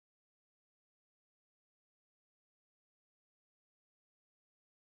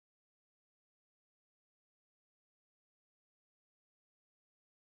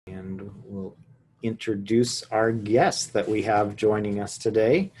we'll introduce our guests that we have joining us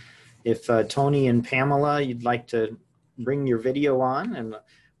today. If Tony and Pamela, you'd like to bring your video on. And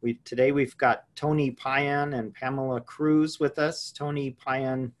today we've got Tony Payan and Pamela Cruz with us. Tony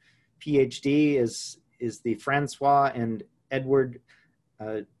Payan, PhD, is the Francois and Edward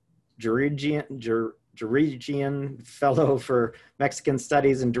Jurigian Fellow for Mexican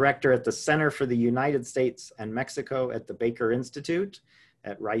Studies and Director at the Center for the United States and Mexico at the Baker Institute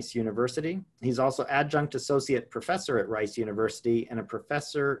at Rice University. He's also Adjunct Associate Professor at Rice University and a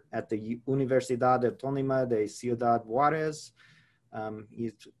Professor at the Universidad Autónoma de Ciudad Juárez.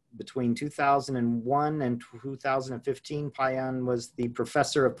 He's between 2001 and 2015, Payan was the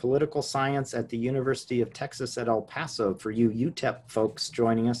Professor of Political Science at the University of Texas at El Paso. For you UTEP folks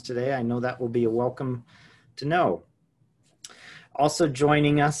joining us today, I know that will be a welcome to know. Also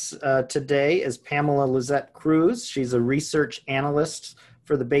joining us today is Pamela Lizette Cruz. She's a research analyst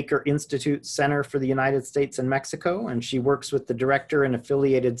for the Baker Institute Center for the United States and Mexico, and she works with the director and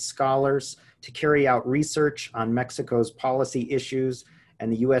affiliated scholars to carry out research on Mexico's policy issues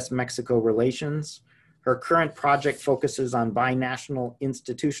and the U.S. Mexico relations. Her current project focuses on binational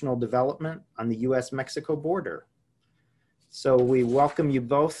institutional development on the U.S. Mexico border. So we welcome you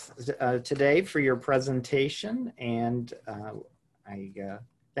both today for your presentation, and I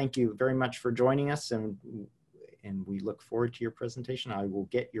thank you very much for joining us, and we look forward to your presentation. I will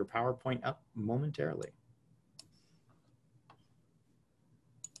get your PowerPoint up momentarily.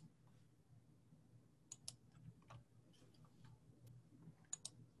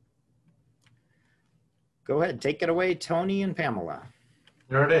 Go ahead, take it away, Tony and Pamela.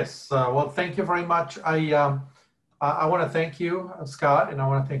 There it is. Well, thank you very much. I want to thank you, Scott, and I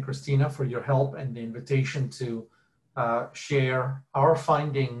want to thank Christina for your help and the invitation to share our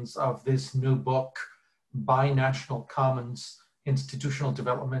findings of this new book, Binational Commons, Institutional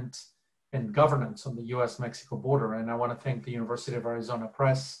Development and Governance on the U.S. Mexico border. And I want to thank the University of Arizona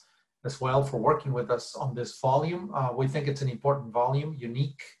Press as well for working with us on this volume. We think it's an important volume,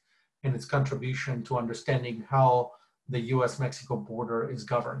 unique in its contribution to understanding how the U.S. Mexico border is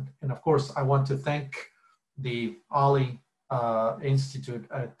governed. And of course, I want to thank the Ali Institute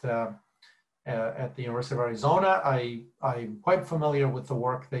at the University of Arizona. I'm quite familiar with the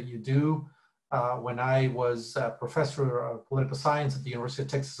work that you do. When I was a professor of political science at the University of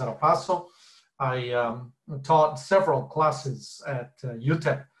Texas at El Paso, I taught several classes at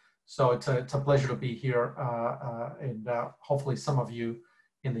UTEP. So it's a pleasure to be here, and hopefully some of you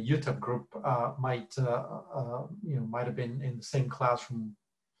in the UTEP group might have been in the same classroom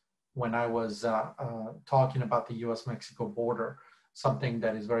when I was talking about the U.S.-Mexico border, something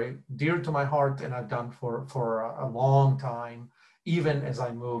that is very dear to my heart and I've done for a long time, even as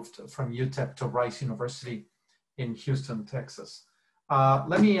I moved from UTEP to Rice University in Houston, Texas.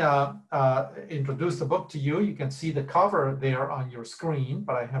 Let me introduce the book to you. You can see the cover there on your screen,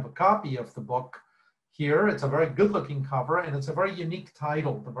 but I have a copy of the book here. It's a very good looking cover and it's a very unique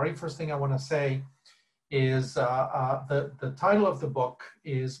title. The very first thing I want to say is the title of the book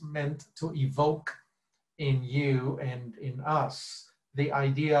is meant to evoke in you and in us the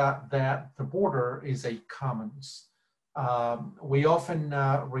idea that the border is a commons. We often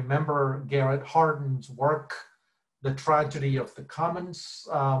remember Garrett Hardin's work, The Tragedy of the Commons,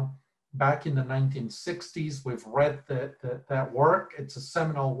 back in the 1960s. We've read that work. It's a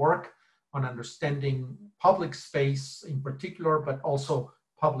seminal work on understanding public space in particular, but also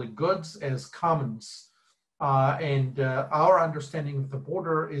public goods as commons. And our understanding of the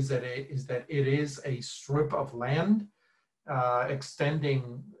border is that it is a strip of land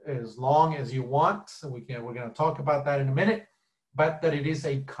extending as long as you want. So we're going to talk about that in a minute, but that it is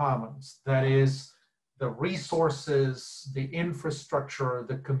a commons. That is, the resources, the infrastructure,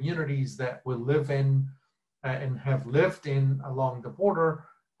 the communities that we live in and have lived in along the border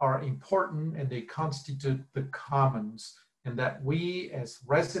are important, and they constitute the commons. And that we as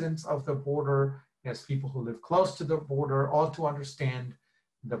residents of the border, as people who live close to the border, ought to understand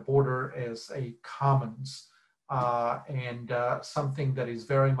the border as a commons and something that is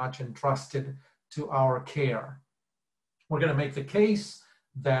very much entrusted to our care. We're going to make the case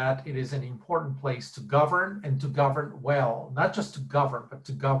that it is an important place to govern, and to govern well, not just to govern, but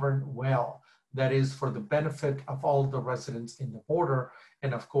to govern well. That is for the benefit of all the residents in the border.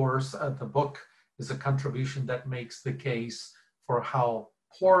 And of course, the book is a contribution that makes the case for how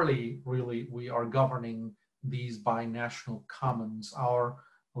poorly really we are governing these binational commons, our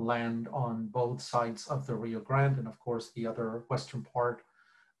land on both sides of the Rio Grande and of course the other western part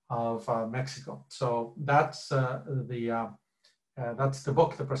of Mexico. So that's the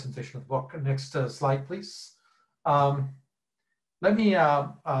book, the presentation of the book. Next slide, please. let me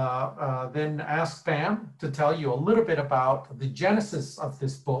then ask Pam to tell you a little bit about the genesis of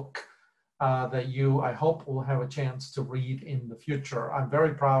this book that you, I hope, will have a chance to read in the future. I'm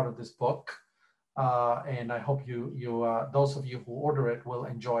very proud of this book, and I hope those of you who order it will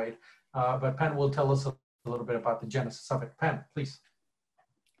enjoy it. But Pam will tell us a little bit about the genesis of it. Pam, please.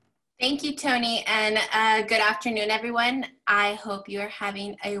 Thank you, Tony, and good afternoon, everyone. I hope you're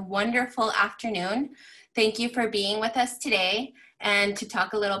having a wonderful afternoon. Thank you for being with us today. And to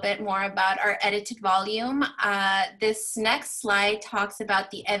talk a little bit more about our edited volume, this next slide talks about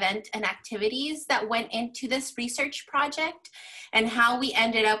the event and activities that went into this research project and how we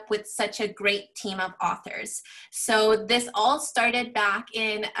ended up with such a great team of authors. So this all started back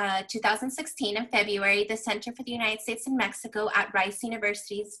in 2016 in February. The Center for the United States and Mexico at Rice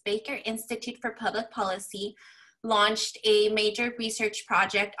University's Baker Institute for Public Policy launched a major research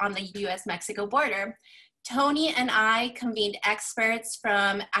project on the U.S. Mexico border. Tony and I convened experts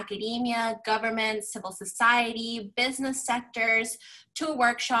from academia, government, civil society, business sectors to a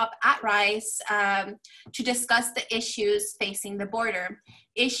workshop at Rice to discuss the issues facing the border.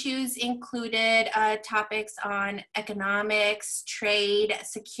 Issues included topics on economics, trade,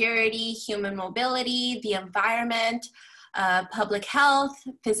 security, human mobility, the environment, public health,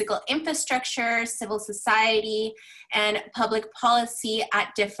 physical infrastructure, civil society, and public policy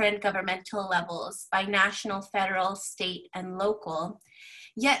at different governmental levels, binational, federal, state, and local.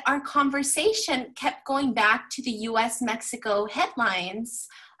 Yet our conversation kept going back to the U.S. Mexico headlines.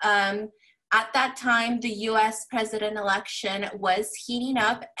 At that time, the U.S. president election was heating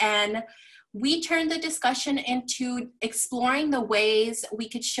up, and we turned the discussion into exploring the ways we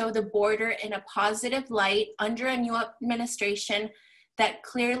could show the border in a positive light under a new administration that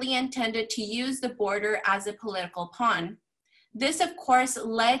clearly intended to use the border as a political pawn. This, of course,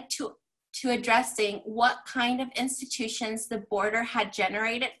 led to addressing what kind of institutions the border had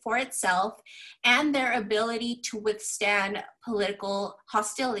generated for itself and their ability to withstand political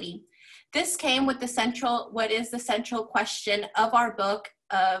hostility. This came with what is the central question of our book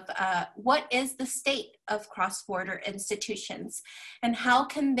of what is the state of cross-border institutions and how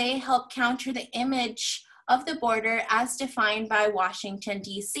can they help counter the image of the border as defined by Washington,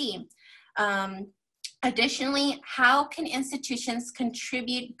 D.C. Additionally, how can institutions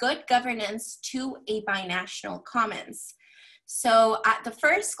contribute good governance to a binational commons? So at the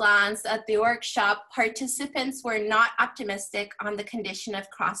first glance at the workshop, participants were not optimistic on the condition of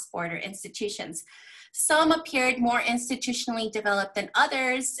cross-border institutions. Some appeared more institutionally developed than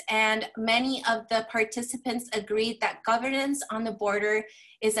others, and many of the participants agreed that governance on the border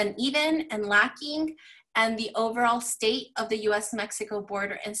is uneven and lacking, and the overall state of the U.S.-Mexico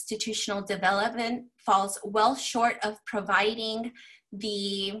border institutional development falls well short of providing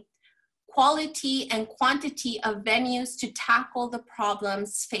the quality and quantity of venues to tackle the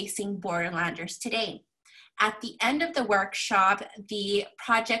problems facing borderlanders today. At the end of the workshop, the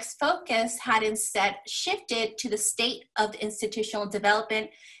project's focus had instead shifted to the state of the institutional development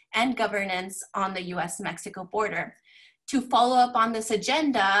and governance on the U.S.-Mexico border. To follow up on this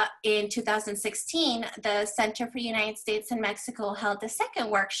agenda, in 2016, the Center for the United States and Mexico held a second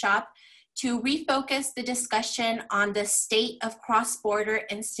workshop to refocus the discussion on the state of cross-border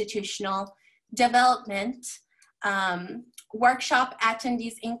institutional development. Workshop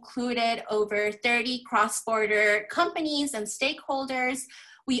attendees included over 30 cross-border companies and stakeholders.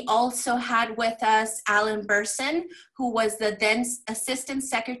 We also had with us Alan Burson, who was the then Assistant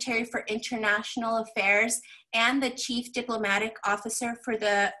Secretary for International Affairs and the Chief Diplomatic Officer for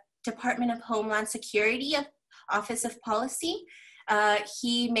the Department of Homeland Security Office of Policy.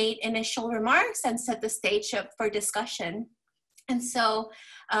 He made initial remarks and set the stage up for discussion. And so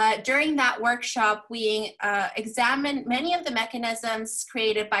during that workshop, we examined many of the mechanisms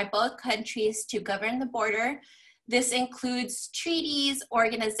created by both countries to govern the border. This includes treaties,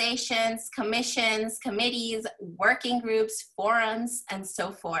 organizations, commissions, committees, working groups, forums, and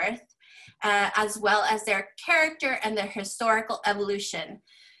so forth, as well as their character and their historical evolution.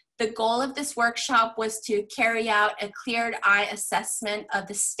 The goal of this workshop was to carry out a cleared-eye assessment of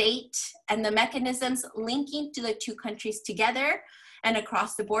the state and the mechanisms linking to the two countries together and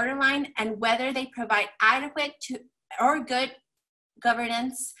across the borderline, and whether they provide adequate or good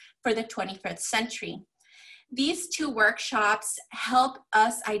governance for the 21st century. These two workshops help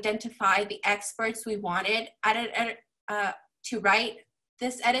us identify the experts we wanted to write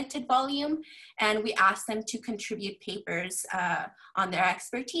this edited volume, and we asked them to contribute papers on their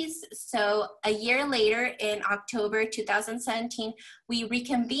expertise. So a year later, in October 2017, we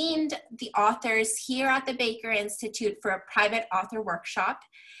reconvened the authors here at the Baker Institute for a private author workshop.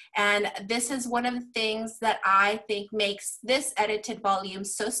 And this is one of the things that I think makes this edited volume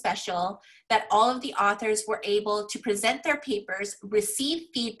so special, that all of the authors were able to present their papers, receive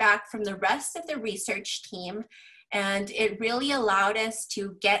feedback from the rest of the research team, and it really allowed us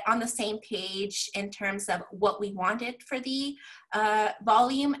to get on the same page in terms of what we wanted for the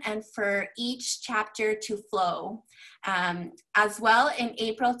volume and for each chapter to flow. As well, in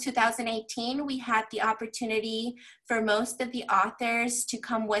April 2018, we had the opportunity for most of the authors to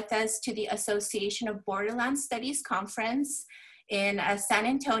come with us to the Association of Borderlands Studies Conference in San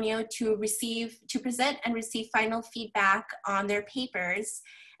Antonio to present and receive final feedback on their papers.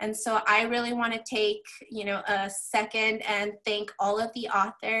 And so I really want to take, a second and thank all of the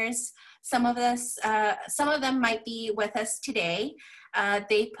authors. Some of them might be with us today.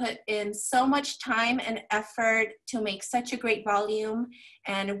 They put in so much time and effort to make such a great volume,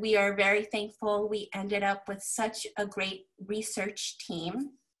 and we are very thankful we ended up with such a great research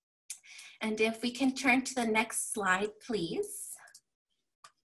team. And if we can turn to the next slide, please.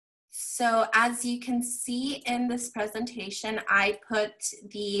 So as you can see in this presentation, I put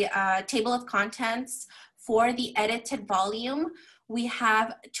the table of contents for the edited volume. We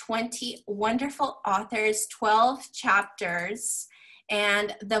have 20 wonderful authors, 12 chapters,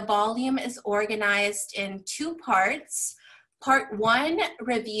 and the volume is organized in 2 parts. Part 1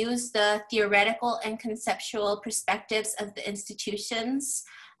 reviews the theoretical and conceptual perspectives of the institutions.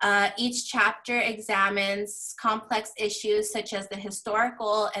 Each chapter examines complex issues such as the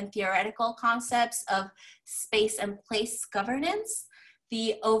historical and theoretical concepts of space and place governance,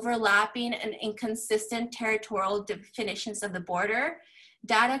 the overlapping and inconsistent territorial definitions of the border,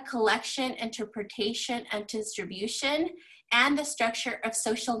 data collection, interpretation, and distribution, and the structure of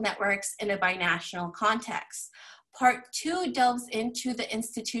social networks in a binational context. Part 2 delves into the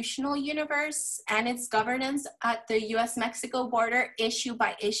institutional universe and its governance at the U.S. Mexico border issue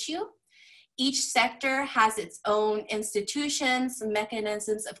by issue. Each sector has its own institutions,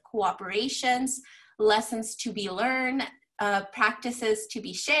 mechanisms of cooperations, lessons to be learned, practices to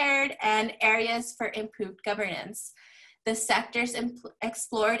be shared, and areas for improved governance. The sectors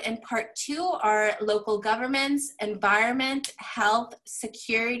explored in Part 2 are local governments, environment, health,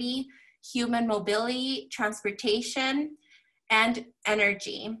 security, human mobility, transportation, and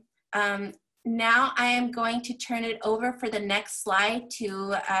energy. Now I am going to turn it over for the next slide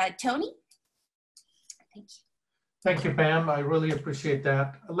to Tony. Thank you. Thank you, Pam. I really appreciate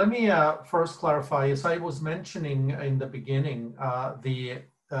that. Let me first clarify, as I was mentioning in the beginning, the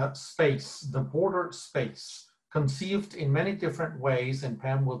space, the border space, conceived in many different ways, and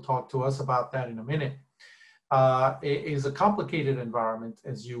Pam will talk to us about that in a minute. Is a complicated environment,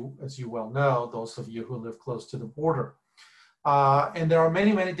 as you well know, those of you who live close to the border. And there are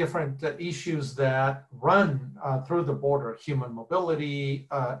many, many different issues that run through the border: human mobility,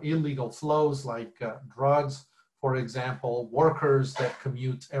 illegal flows like drugs, for example, workers that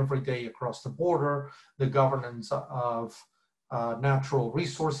commute every day across the border, the governance of natural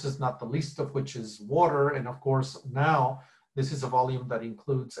resources, not the least of which is water, and of course now, this is a volume that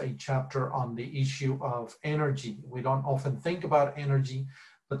includes a chapter on the issue of energy. We don't often think about energy,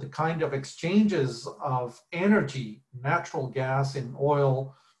 but the kind of exchanges of energy, natural gas and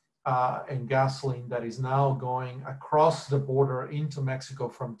oil and gasoline that is now going across the border into Mexico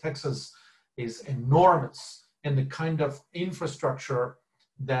from Texas is enormous. And the kind of infrastructure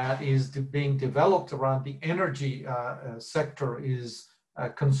that is being developed around the energy sector is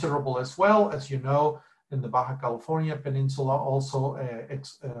considerable as well. As you know, in the Baja California Peninsula, also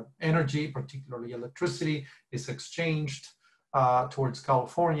energy, particularly electricity, is exchanged towards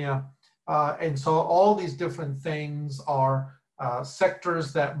California. And so all these different things are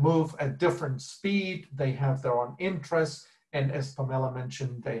sectors that move at different speed. They have their own interests. And as Pamela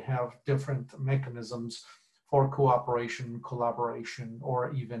mentioned, they have different mechanisms for cooperation, collaboration,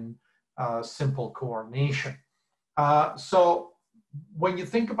 or even simple coordination. So when you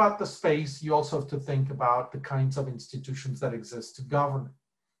think about the space, you also have to think about the kinds of institutions that exist to govern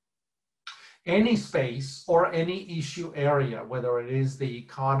it. Any space or any issue area, whether it is the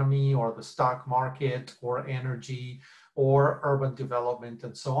economy or the stock market or energy or urban development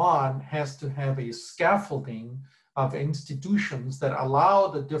and so on, has to have a scaffolding of institutions that allow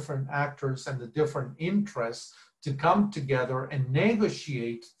the different actors and the different interests to come together and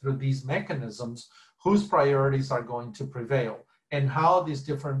negotiate through these mechanisms whose priorities are going to prevail, and how these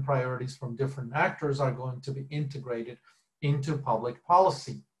different priorities from different actors are going to be integrated into public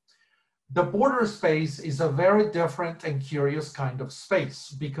policy. The border space is a very different and curious kind of space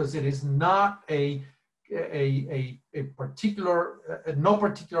because it is not a particular, no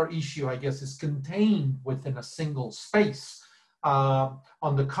particular issue, I guess, is contained within a single space.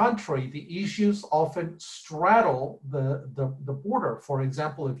 On the contrary, the issues often straddle the border. For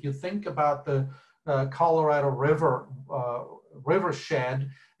example, if you think about the Colorado River watershed,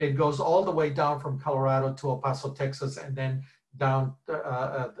 it goes all the way down from Colorado to El Paso, Texas, and then down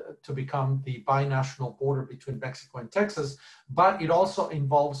to become the binational border between Mexico and Texas. But it also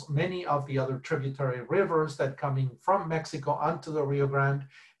involves many of the other tributary rivers that coming from Mexico onto the Rio Grande,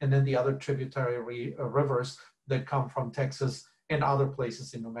 and then the other tributary rivers that come from Texas and other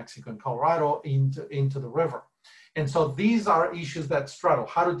places in New Mexico and Colorado into the river. And so these are issues that straddle.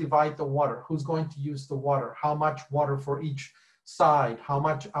 How to divide the water, who's going to use the water, how much water for each side, how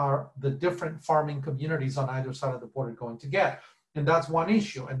much are the different farming communities on either side of the border going to get. And that's one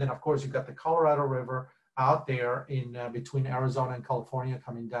issue. And then of course you've got the Colorado River out there in between Arizona and California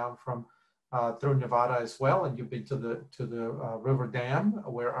coming down from through Nevada as well. And you've been to the river dam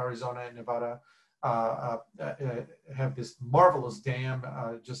where Arizona and Nevada have this marvelous dam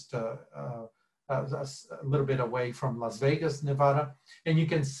just a little bit away from Las Vegas, Nevada. And you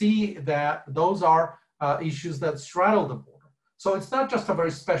can see that those are issues that straddle the border. So it's not just a very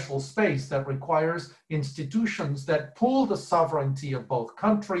special space that requires institutions that pool the sovereignty of both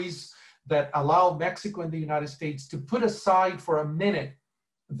countries, that allow Mexico and the United States to put aside for a minute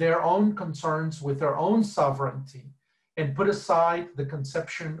their own concerns with their own sovereignty and put aside the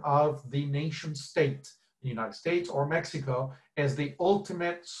conception of the nation state, the United States or Mexico, as the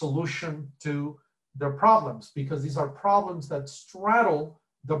ultimate solution to their problems, because these are problems that straddle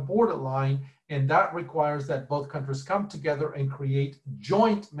the borderline, and that requires that both countries come together and create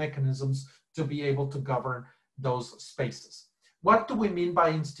joint mechanisms to be able to govern those spaces. What do we mean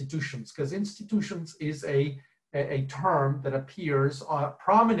by institutions? Because institutions is a term that appears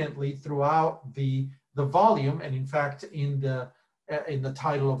prominently throughout the volume, and in fact in the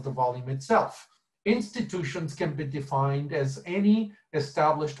title of the volume itself. Institutions can be defined as any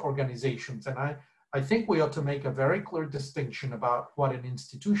established organizations, and I think we ought to make a very clear distinction about what an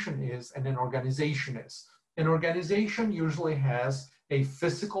institution is and an organization is. An organization usually has a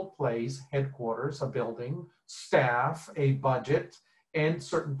physical place, headquarters, a building, staff, a budget, and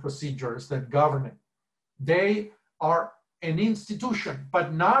certain procedures that govern it. They are an institution,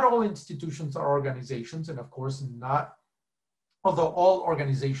 but not all institutions are organizations, and of course not, although all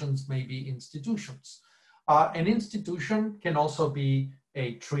organizations may be institutions. An institution can also be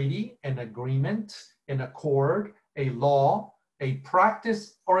a treaty, an agreement, an accord, a law, a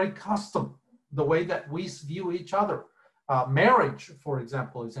practice, or a custom, the way that we view each other. Marriage, for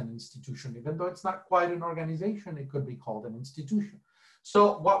example, is an institution. Even though it's not quite an organization, it could be called an institution.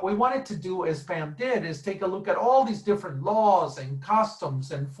 So what we wanted to do, as Pam did, is take a look at all these different laws and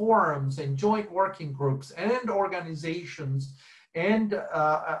customs and forums and joint working groups and organizations and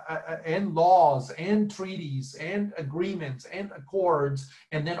laws and treaties and agreements and accords,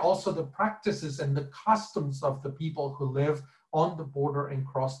 and then also the practices and the customs of the people who live on the border and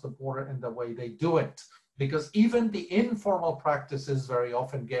cross the border and the way they do it. Because even the informal practices very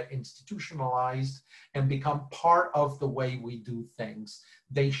often get institutionalized and become part of the way we do things.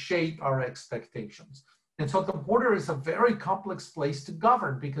 They shape our expectations. And so the border is a very complex place to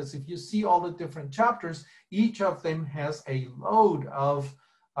govern, because if you see all the different chapters, each of them has a load of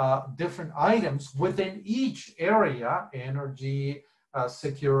different items within each area: energy,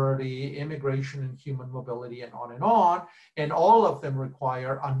 security, immigration and human mobility, and on. And all of them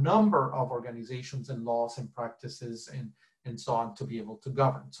require a number of organizations and laws and practices and so on to be able to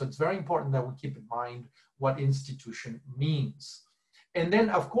govern. So it's very important that we keep in mind what institution means. And then,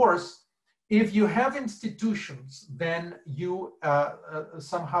 of course, if you have institutions, then you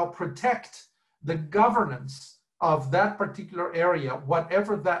somehow protect the governance of that particular area,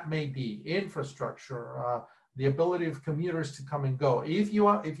 whatever that may be: infrastructure, the ability of commuters to come and go. If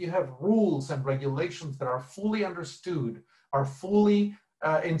you have rules and regulations that are fully understood, are fully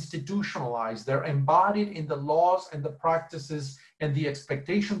institutionalized, they're embodied in the laws and the practices and the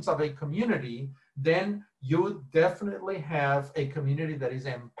expectations of a community, then you definitely have a community that is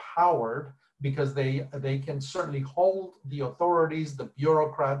empowered, because they can certainly hold the authorities, the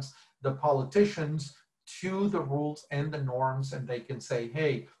bureaucrats, the politicians to the rules and the norms, and they can say,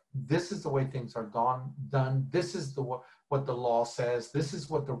 hey, this is the way things are done. This is what the law says. This is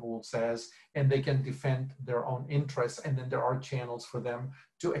what the rule says, and they can defend their own interests. And then there are channels for them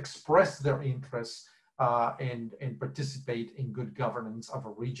to express their interests and participate in good governance of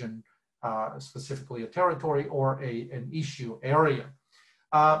a region specifically a territory or an issue area.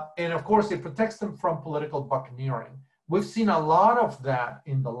 And of course, it protects them from political buccaneering. We've seen a lot of that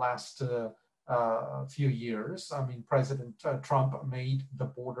in the last few years. I mean, President Trump made the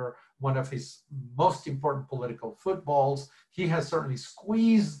border one of his most important political footballs. He has certainly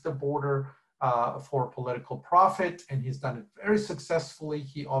squeezed the border for political profit, and he's done it very successfully.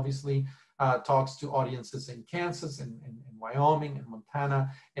 He obviously talks to audiences in Kansas and Wyoming and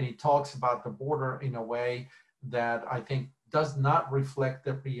Montana, and he talks about the border in a way that I think does not reflect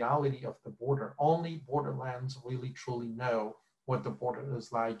the reality of the border. Only borderlands really truly know what the border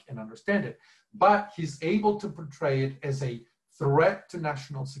is like and understand it. But he's able to portray it as a threat to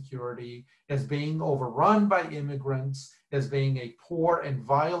national security, as being overrun by immigrants, as being a poor and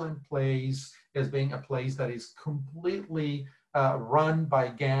violent place, as being a place that is completely run by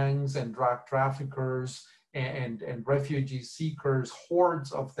gangs and drug traffickers and refugee seekers,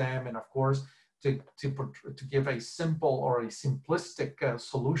 hordes of them, and of course, to give a simple or a simplistic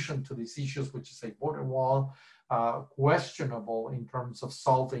solution to these issues, which is a border wall, questionable in terms of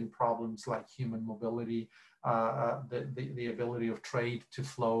solving problems like human mobility, the ability of trade to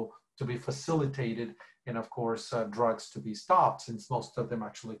flow, to be facilitated, and of course, drugs to be stopped, since most of them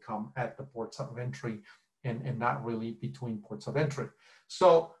actually come at the ports of entry and not really between ports of entry.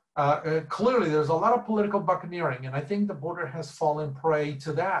 So clearly, there's a lot of political buccaneering, and I think the border has fallen prey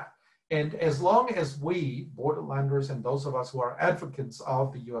to that. And as long as we, borderlanders, and those of us who are advocates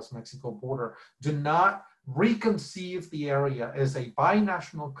of the U.S. Mexico border, do not reconceive the area as a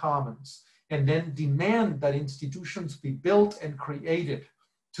binational commons and then demand that institutions be built and created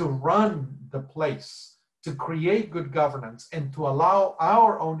to run the place, to create good governance, and to allow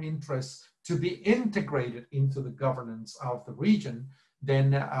our own interests to be integrated into the governance of the region,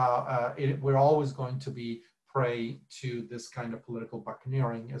 then we're always going to be prey to this kind of political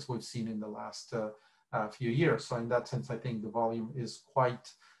buccaneering, as we've seen in the last few years. So in that sense, I think the volume is quite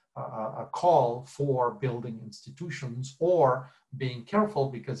a call for building institutions, or being careful,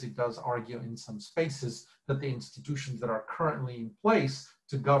 because it does argue in some spaces that the institutions that are currently in place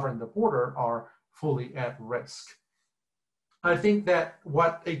to govern the border are fully at risk. I think that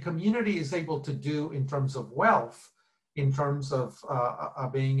what a community is able to do in terms of wealth, in terms of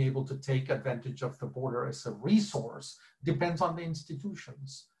being able to take advantage of the border as a resource, depends on the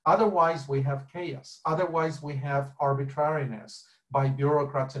institutions. Otherwise, we have chaos. Otherwise, we have arbitrariness by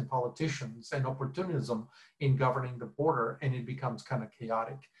bureaucrats and politicians and opportunism in governing the border, and it becomes kind of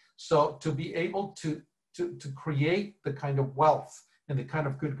chaotic. So to be able to create the kind of wealth and the kind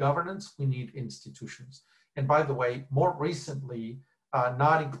of good governance, we need institutions. And by the way, more recently,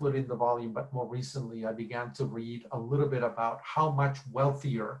 not included in the volume, but more recently, I began to read a little bit about how much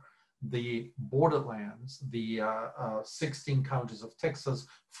wealthier the borderlands, the 16 counties of Texas,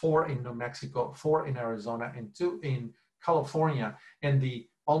 4 in New Mexico, 4 in Arizona, and 2 in California, and the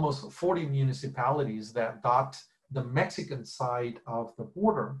almost 40 municipalities that dot the Mexican side of the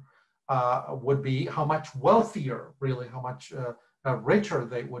border would be, how much wealthier, really, how much richer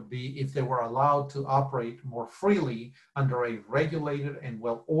they would be if they were allowed to operate more freely under a regulated and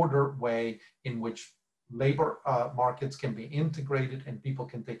well-ordered way in which labor markets can be integrated and people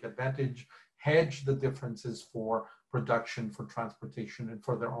can take advantage, hedge the differences for production, for transportation, and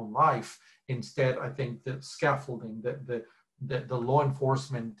for their own life. Instead, I think the scaffolding, the law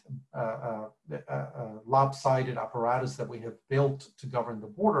enforcement lopsided apparatus that we have built to govern the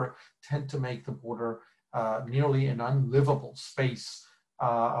border tend to make the border nearly an unlivable space,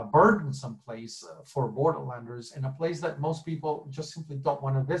 a burdensome place for borderlanders, and a place that most people just simply don't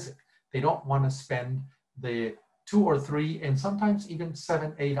want to visit. They don't want to spend the 2 or 3 and sometimes even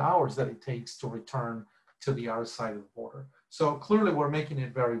 7, 8 hours that it takes to return to the other side of the border. So clearly we're making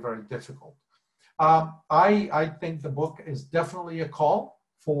it very, very difficult. I think the book is definitely a call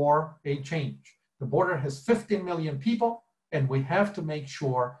for a change. The border has 15 million people, and we have to make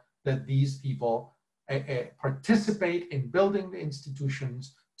sure that these people participate in building the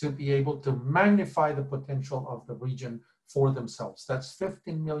institutions to be able to magnify the potential of the region for themselves. That's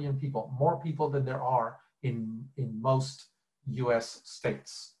 15 million people, more people than there are in most US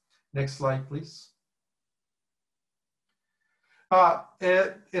states. Next slide, please.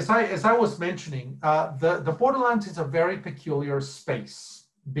 As I was mentioning, the borderlands is a very peculiar space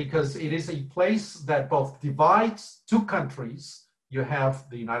because it is a place that both divides 2 countries. You have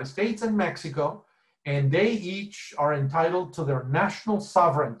the United States and Mexico, and they each are entitled to their national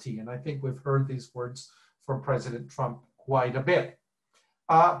sovereignty. And I think we've heard these words from President Trump quite a bit.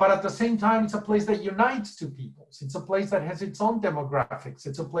 But at the same time, it's a place that unites 2 peoples. It's a place that has its own demographics.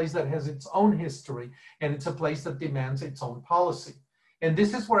 It's a place that has its own history, and it's a place that demands its own policy. And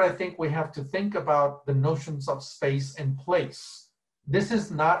this is where I think we have to think about the notions of space and place. This is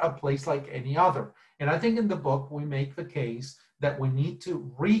not a place like any other. And I think in the book, we make the case that we need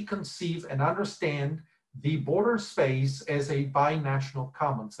to reconceive and understand the border space as a binational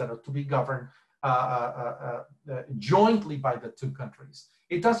commons that are to be governed jointly by the two countries.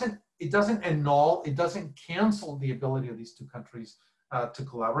 It doesn't annul, it doesn't cancel the ability of these two countries to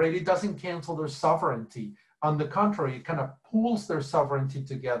collaborate. It doesn't cancel their sovereignty. On the contrary, it kind of pools their sovereignty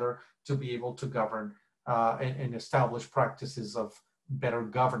together to be able to govern and establish practices of better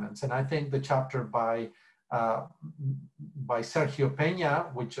governance. And I think the chapter by Sergio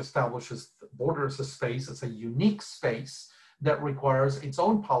Peña, which establishes the border as a space, as a unique space that requires its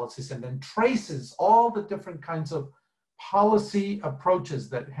own policies, and then traces all the different kinds of policy approaches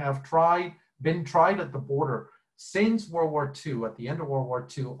that have been tried at the border since World War II, at the end of World War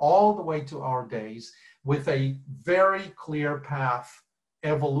II, all the way to our days, with a very clear path,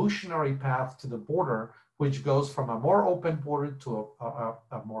 evolutionary path to the border, which goes from a more open border to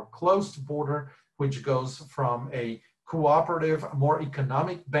a more closed border, which goes from a cooperative, more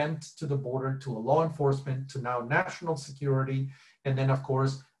economic bent to the border, to a law enforcement, to now national security, and then of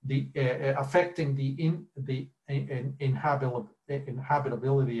course the affecting the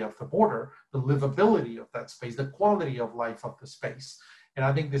inhabitability of the border, the livability of that space, the quality of life of the space. And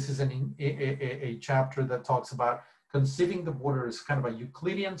I think this is a chapter that talks about conceiving the border as kind of a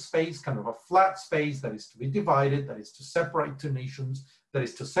Euclidean space, kind of a flat space that is to be divided, that is to separate two nations, that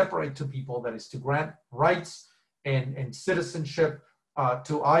is to separate two people, that is to grant rights and citizenship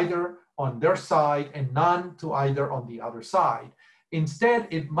to either on their side and none to either on the other side. Instead,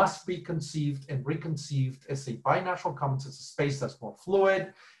 it must be conceived and reconceived as a binational commons, as a space that's more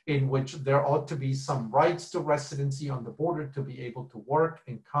fluid, in which there ought to be some rights to residency on the border to be able to work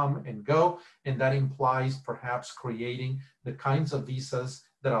and come and go. And that implies perhaps creating the kinds of visas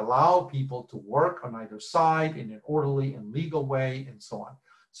that allow people to work on either side in an orderly and legal way, and so on.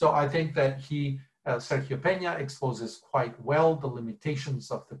 So I think that Sergio Peña exposes quite well the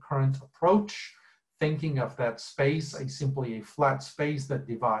limitations of the current approach, thinking of that space as simply a flat space that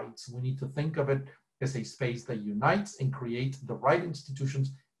divides. We need to think of it as a space that unites and creates the right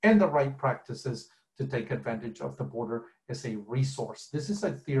institutions and the right practices to take advantage of the border as a resource. This is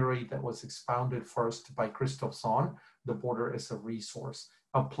a theory that was expounded first by Christoph Sohn, the border as a resource,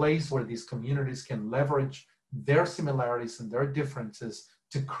 a place where these communities can leverage their similarities and their differences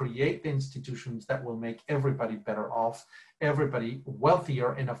to create the institutions that will make everybody better off, everybody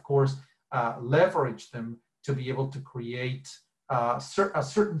wealthier, and of course, leverage them to be able to create a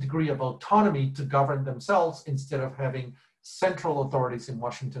certain degree of autonomy to govern themselves instead of having central authorities in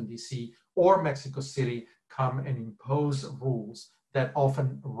Washington, D.C. or Mexico City come and impose rules that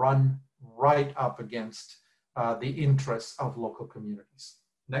often run right up against the interests of local communities.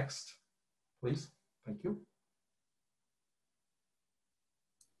 Next, please. Thank you.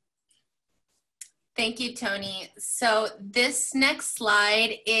 Thank you, Tony. So this next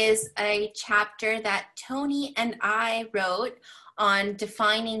slide is a chapter that Tony and I wrote on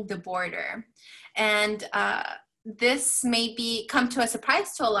defining the border. And this may come to a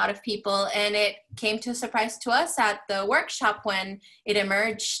surprise to a lot of people, and it came to a surprise to us at the workshop when it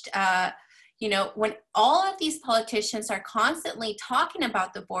emerged. You know, when all of these politicians are constantly talking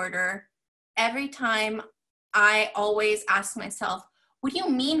about the border, every time I always ask myself, what do you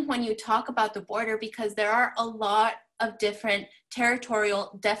mean when you talk about the border? Because there are a lot of different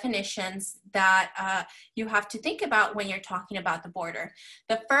territorial definitions that you have to think about when you're talking about the border.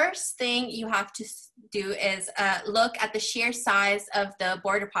 The first thing you have to do is look at the sheer size of the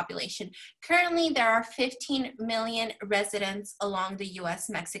border population. Currently, there are 15 million residents along the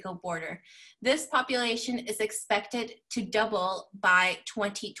U.S. Mexico border. This population is expected to double by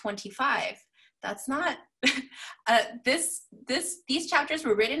 2025. That's not, these chapters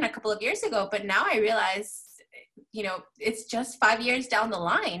were written a couple of years ago, but now I realize, you know, it's just 5 years down the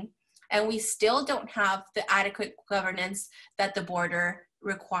line and we still don't have the adequate governance that the border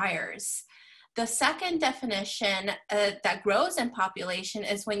requires. The second definition that grows in population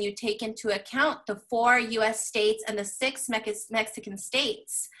is when you take into account the 4 U.S. states and the 6 Mexican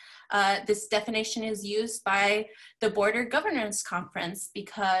states. This definition is used by the Border Governance Conference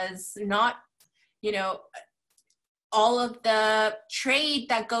because not, you know, all of the trade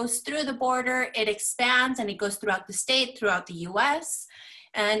that goes through the border, it expands and it goes throughout the state, throughout the US.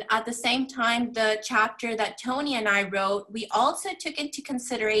 And at the same time, the chapter that Tony and I wrote, we also took into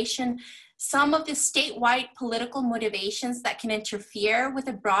consideration some of the statewide political motivations that can interfere with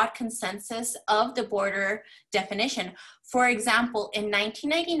a broad consensus of the border definition. For example, in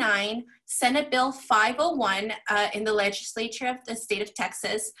 1999, Senate Bill 501 in the legislature of the state of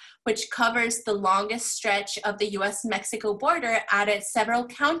Texas, which covers the longest stretch of the U.S. Mexico border, added several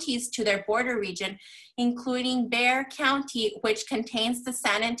counties to their border region, including Bexar County, which contains the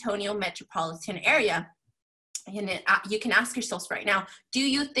San Antonio metropolitan area. And you can ask yourselves right now, do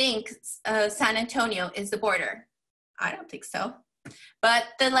you think San Antonio is the border? I don't think so. But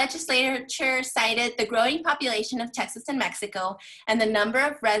the legislature cited the growing population of Texas and Mexico and the number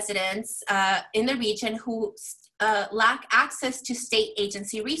of residents in the region who lack access to state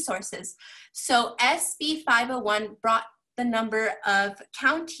agency resources. So SB 501 brought the number of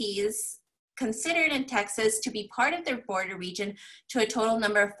counties considered in Texas to be part of their border region to a total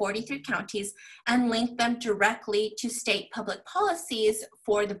number of 43 counties and linked them directly to state public policies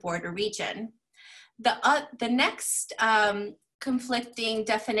for the border region. The next conflicting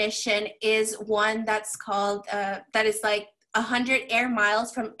definition is one that's called, that is like 100 air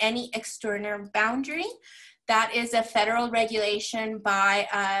miles from any external boundary. That is a federal regulation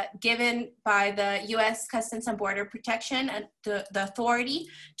given by the U.S. Customs and Border Protection and the authority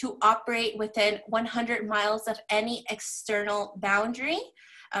to operate within 100 miles of any external boundary.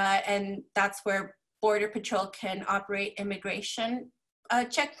 And that's where Border Patrol can operate immigration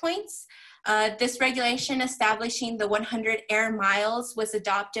checkpoints. This regulation establishing the 100 air miles was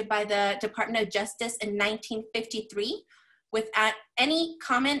adopted by the Department of Justice in 1953 without any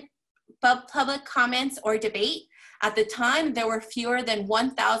public comments or debate. At the time, there were fewer than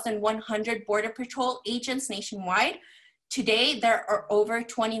 1,100 Border Patrol agents nationwide. Today, there are over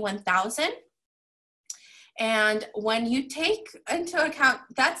 21,000. And when you take into account,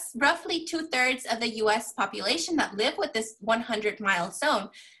 that's roughly 2/3 of the US population that live with this 100-mile zone.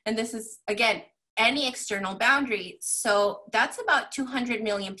 And this is, again, any external boundary. So that's about 200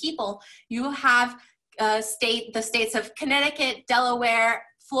 million people. You have the states of Connecticut, Delaware,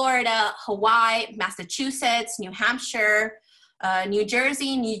 Florida, Hawaii, Massachusetts, New Hampshire, New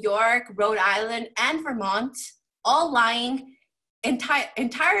Jersey, New York, Rhode Island, and Vermont, all lying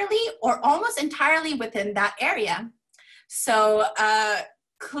entirely or almost entirely within that area. So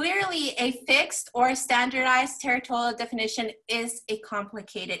clearly a fixed or standardized territorial definition is a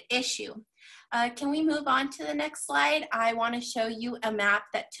complicated issue. Can we move on to the next slide? I want to show you a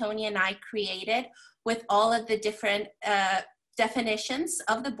map that Tony and I created with all of the different definitions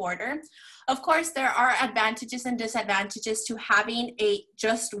of the border. Of course, there are advantages and disadvantages to having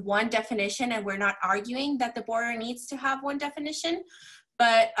just one definition, and we're not arguing that the border needs to have one definition,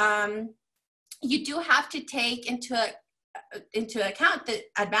 but you do have to take into account the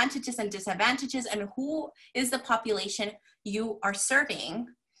advantages and disadvantages and who is the population you are serving.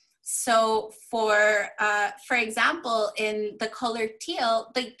 So for example, in the color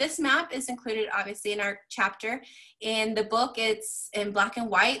teal, this map is included obviously in our chapter. In the book, it's in black and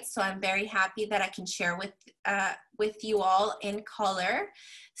white, so I'm very happy that I can share with you all in color.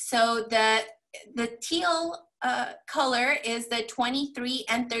 So the teal color is the 23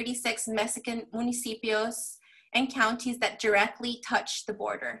 and 36 Mexican municipios and counties that directly touch the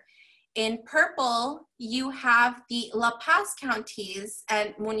border. In purple, you have the La Paz counties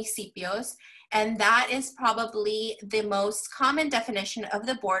and municipios, and that is probably the most common definition of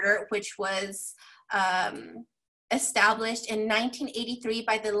the border, which was established in 1983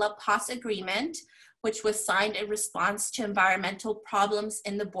 by the La Paz Agreement, which was signed in response to environmental problems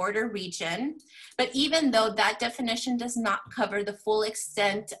in the border region. But even though that definition does not cover the full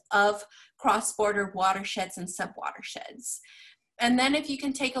extent of cross-border watersheds and subwatersheds. And then if you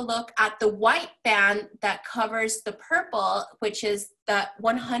can take a look at the white band that covers the purple, which is the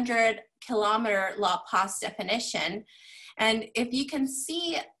 100-kilometer La Paz definition. And if you can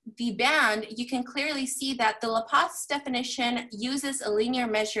see the band, you can clearly see that the La Paz definition uses a linear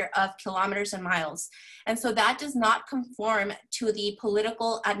measure of kilometers and miles. And so that does not conform to the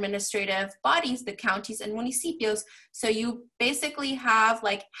political administrative bodies, the counties and municipios. So you basically have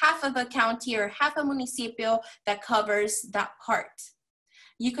like half of a county or half a municipio that covers that part.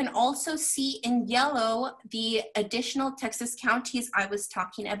 You can also see in yellow the additional Texas counties I was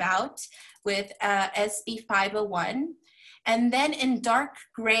talking about with SB 501. And then in dark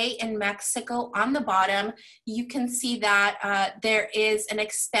gray in Mexico on the bottom, you can see that there is an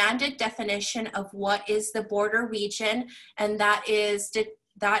expanded definition of what is the border region, and that is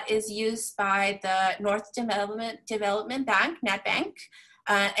used by the North Development Bank, NatBank,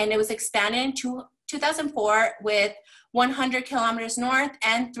 and it was expanded in 2004 with 100 kilometers north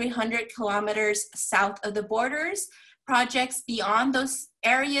and 300 kilometers south of the borders, projects beyond those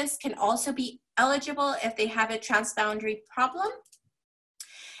areas can also be eligible if they have a transboundary problem.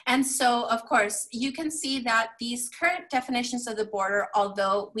 And so, of course, you can see that these current definitions of the border,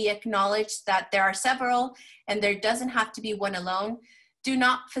 although we acknowledge that there are several and there doesn't have to be one alone, do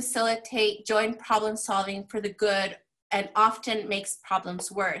not facilitate joint problem solving for the good and often makes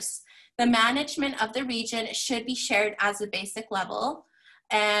problems worse. The management of the region should be shared as a basic level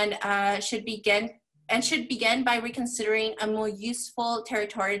and should begin by reconsidering a more useful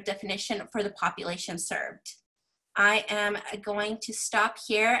territorial definition for the population served. I am going to stop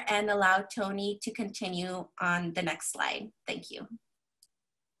here and allow Tony to continue on the next slide. Thank you.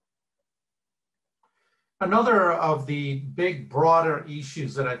 Another of the big, broader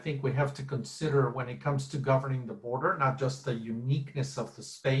issues that I think we have to consider when it comes to governing the border, not just the uniqueness of the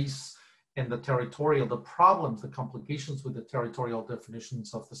space and the territorial, the problems, the complications with the territorial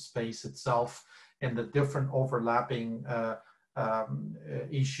definitions of the space itself, and the different overlapping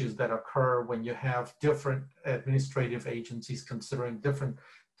issues that occur when you have different administrative agencies considering different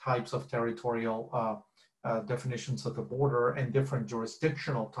types of territorial definitions of the border and different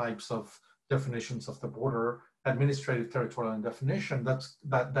jurisdictional types of definitions of the border, administrative, territorial, and definition.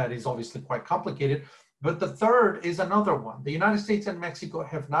 That is obviously quite complicated. But the third is another one. The United States and Mexico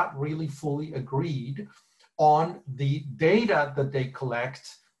have not really fully agreed on the data that they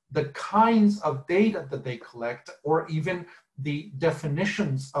collect, the kinds of data that they collect, or even the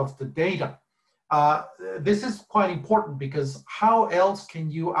definitions of the data. This is quite important because how else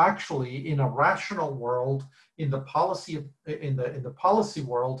can you actually, in a rational world, in the policy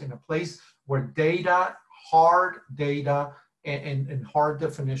world, in a place where data, hard data, and hard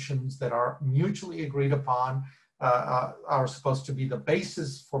definitions that are mutually agreed upon are supposed to be the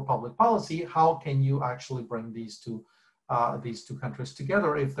basis for public policy, how can you actually bring these two countries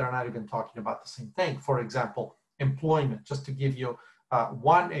together if they're not even talking about the same thing? For example, employment. Just to give you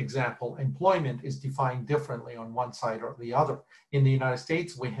one example, employment is defined differently on one side or the other. In the United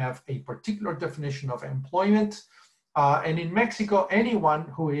States, we have a particular definition of employment. And in Mexico, anyone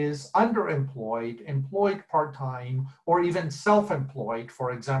who is underemployed, employed part-time, or even self-employed,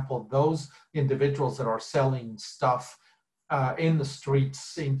 for example, those individuals that are selling stuff in the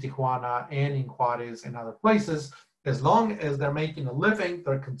streets in Tijuana and in Juarez and other places, as long as they're making a living,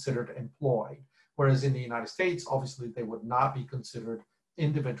 they're considered employed. Whereas in the United States, obviously, they would not be considered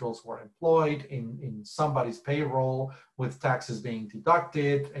individuals who are employed in somebody's payroll with taxes being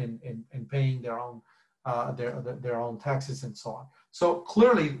deducted and paying their own taxes and so on. So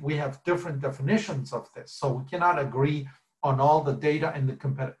clearly, we have different definitions of this. So we cannot agree on all the data and the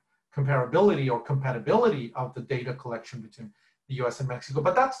comparability or compatibility of the data collection between the US and Mexico.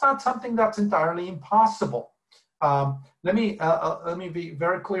 But that's not something that's entirely impossible. Let me be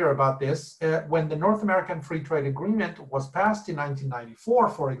very clear about this. When the North American Free Trade Agreement was passed in 1994,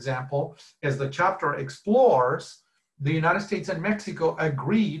 for example, as the chapter explores, the United States and Mexico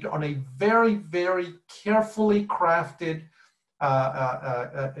agreed on a very, very carefully crafted,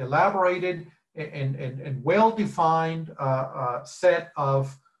 elaborated, and well-defined set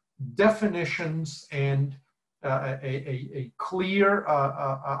of definitions and a clear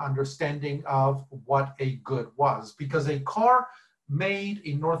understanding of what a good was. Because a car made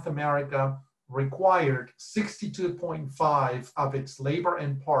in North America required 62.5 of its labor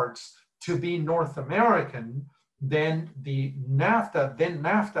and parts to be North American. Then the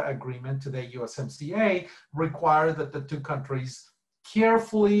NAFTA agreement to the USMCA required that the two countries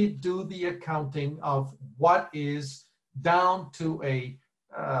carefully do the accounting of what is down to a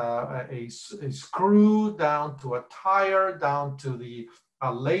screw, down to a tire, down to the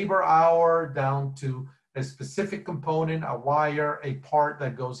labor hour, down to a specific component, a wire, a part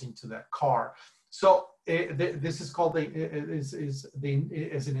that goes into that car. So this is called is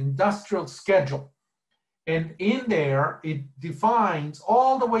an industrial schedule. And in there, it defines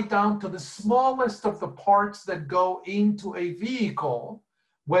all the way down to the smallest of the parts that go into a vehicle,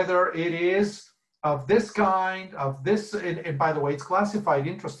 whether it is of this kind, of this, and by the way, it's classified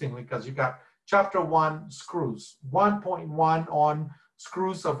interestingly because you got chapter 1 screws, 1.1 on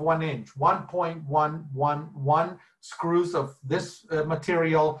screws of 1 inch, 1.111 screws of this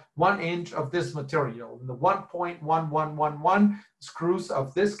material, 1 inch of this material, and the 1.1111 screws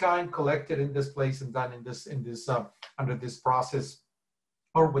of this kind collected in this place and done in this under this process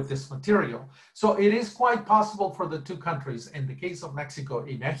or with this material. So it is quite possible for the two countries. In the case of Mexico,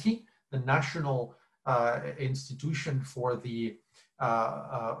 INEGI, the national institution for the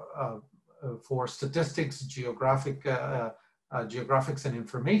for statistics, geographics and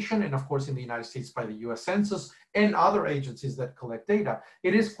information, and of course in the United States by the US Census and other agencies that collect data.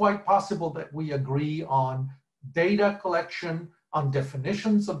 It is quite possible that we agree on data collection, on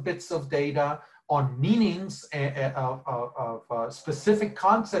definitions of bits of data, on meanings of specific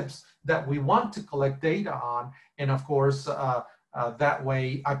concepts that we want to collect data on. And of course, that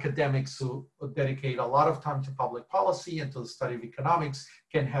way academics who dedicate a lot of time to public policy and to the study of economics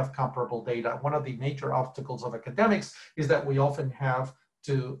can have comparable data. One of the major obstacles of academics is that we often have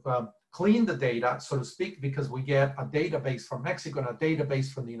to clean the data, so to speak, because we get a database from Mexico and a database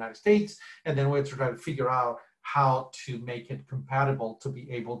from the United States, and then we have to try to figure out how to make it compatible to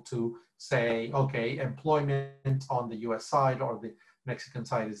be able to say, okay, employment on the US side or the Mexican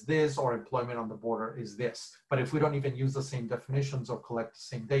side is this, or employment on the border is this. But if we don't even use the same definitions or collect the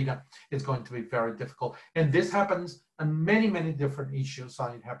same data, it's going to be very difficult. And this happens on many, many different issues. So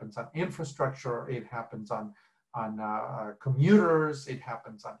it happens on infrastructure, it happens on commuters, it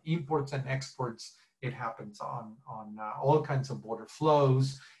happens on imports and exports, it happens on all kinds of border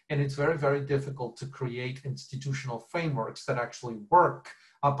flows. And it's very, very difficult to create institutional frameworks that actually work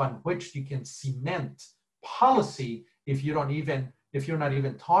upon which you can cement policy if you're not even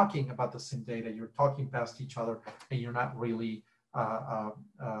talking about the same data, you're talking past each other and you're not really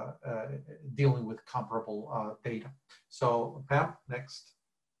dealing with comparable data. So Pam, next.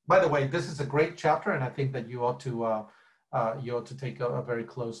 By the way, this is a great chapter, and I think that you ought to take a very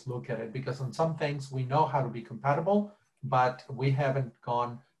close look at it, because on some things we know how to be compatible, but we haven't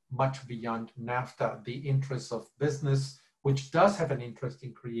gone much beyond NAFTA, the interests of business, which does have an interest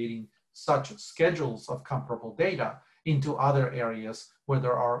in creating such schedules of comparable data, into other areas where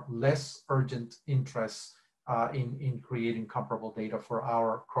there are less urgent interests in creating comparable data for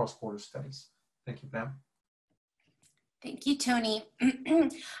our cross-border studies. Thank you, Pam. Thank you, Tony.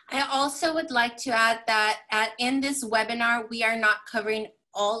 I also would like to add that in this webinar, we are not covering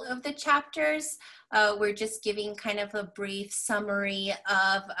all of the chapters. We're just giving kind of a brief summary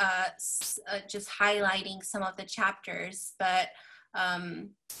of just highlighting some of the chapters, but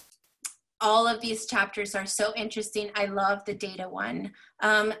all of these chapters are so interesting. I love the data one.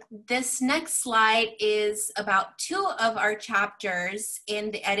 This next slide is about 2 of our chapters in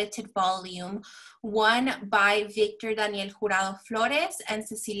the edited volume, one by Victor Daniel Jurado Flores and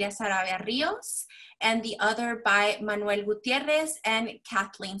Cecilia Sarabia Rios, and the other by Manuel Gutierrez and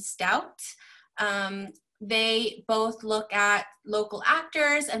Kathleen Stout. They both look at local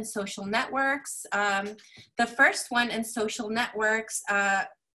actors and social networks. The first one in social networks,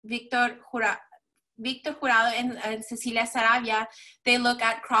 Victor Jurado and Cecilia Sarabia, they look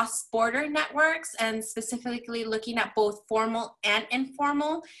at cross-border networks and specifically looking at both formal and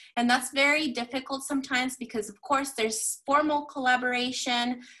informal. And that's very difficult sometimes because, of course, there's formal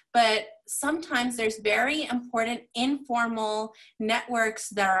collaboration, but sometimes there's very important informal networks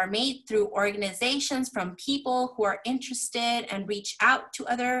that are made through organizations from people who are interested and reach out to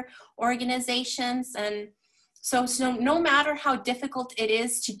other organizations. And so no matter how difficult it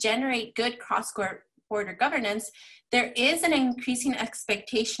is to generate good cross-border governance, there is an increasing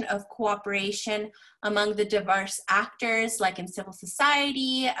expectation of cooperation among the diverse actors, like in civil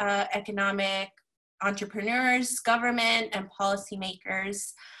society, economic entrepreneurs, government, and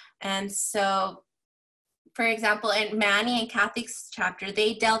policymakers. And so, for example, in Manny and Kathy's chapter,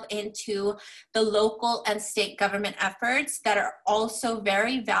 they delve into the local and state government efforts that are also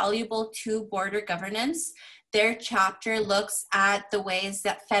very valuable to border governance. Their chapter looks at the ways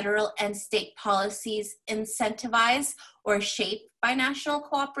that federal and state policies incentivize or shape binational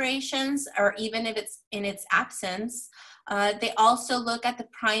cooperations, or even if it's in its absence. They also look at the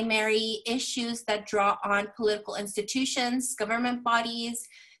primary issues that draw on political institutions, government bodies,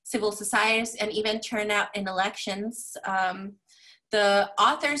 civil societies, and even turnout in elections. The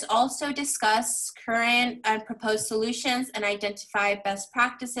authors also discuss current and proposed solutions and identify best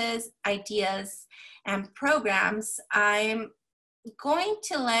practices, ideas, and programs. I'm going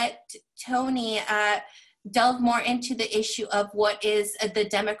to let Tony delve more into the issue of what is the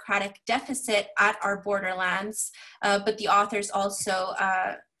democratic deficit at our borderlands, but the authors also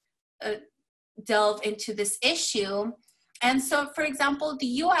delve into this issue. And so, for example, the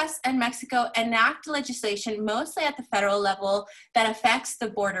U.S. and Mexico enact legislation mostly at the federal level that affects the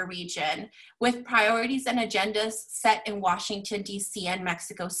border region, with priorities and agendas set in Washington, D.C. and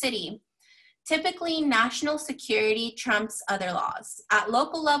Mexico City. Typically, national security trumps other laws. At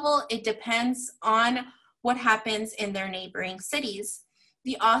local level, it depends on what happens in their neighboring cities.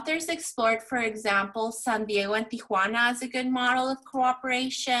 The authors explored, for example, San Diego and Tijuana as a good model of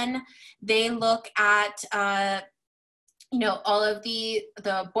cooperation. They look at all of the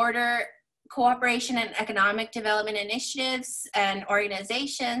border cooperation and economic development initiatives and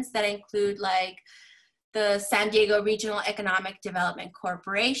organizations that include like the San Diego Regional Economic Development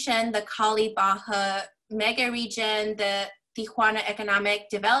Corporation, the Cali Baja mega region, the Tijuana Economic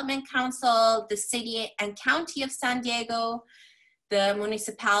Development Council, the City and County of San Diego, the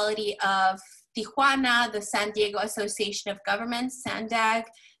Municipality of Tijuana, the San Diego Association of Governments, SANDAG,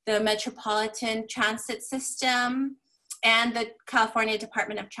 the Metropolitan Transit System, and the California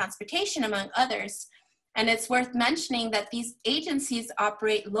Department of Transportation, among others. And it's worth mentioning that these agencies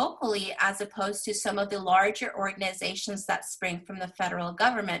operate locally as opposed to some of the larger organizations that spring from the federal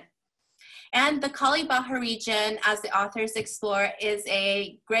government. And the Cali Baja region, as the authors explore, is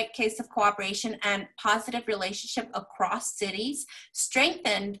a great case of cooperation and positive relationship across cities,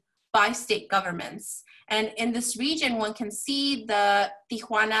 strengthened by state governments. And in this region, one can see the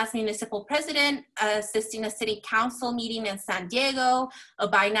Tijuana's municipal president assisting a city council meeting in San Diego, a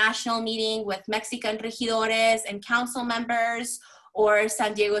binational meeting with Mexican regidores and council members, or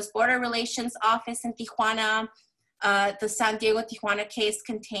San Diego's border relations office in Tijuana. The San Diego-Tijuana case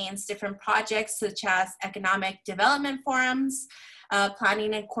contains different projects such as economic development forums,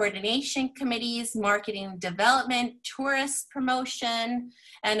 planning and coordination committees, marketing and development, tourist promotion,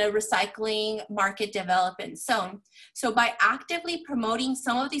 and a recycling market development zone. So by actively promoting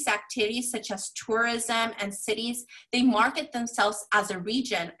some of these activities such as tourism and cities, they market themselves as a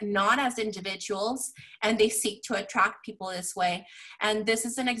region, not as individuals, and they seek to attract people this way. And this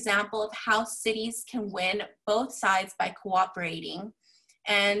is an example of how cities can win both sides by cooperating.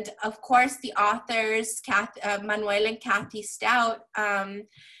 And of course, the authors, Manuel and Kathy Stout, I'd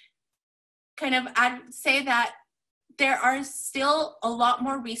say that there are still a lot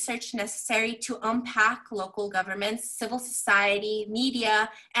more research necessary to unpack local governments, civil society,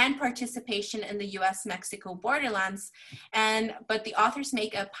 media, and participation in the U.S. Mexico borderlands. But the authors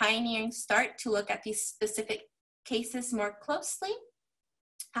make a pioneering start to look at these specific cases more closely.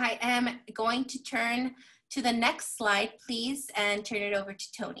 I am going to turn to the next slide, please, and turn it over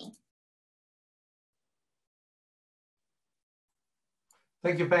to Tony.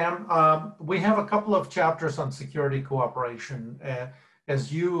 Thank you, Pam. We have a couple of chapters on security cooperation.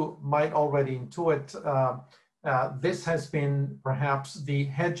 As you might already intuit, this has been perhaps the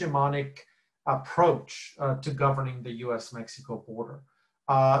hegemonic approach to governing the U.S. Mexico border.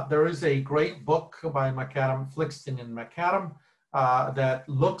 There is a great book by McAdam, Flixton and McAdam, that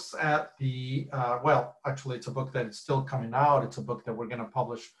looks at the, well, actually it's a book that is still coming out. It's a book that we're going to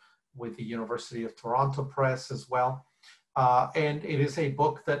publish with the University of Toronto Press as well. And it is a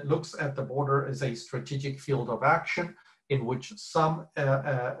book that looks at the border as a strategic field of action in which some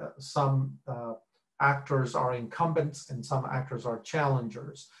actors are incumbents and some actors are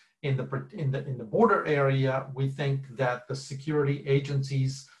challengers. In the border area, we think that the security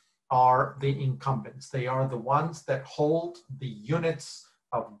agencies are the incumbents. They are the ones that hold the units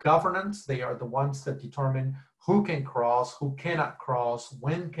of governance. They are the ones that determine who can cross, who cannot cross,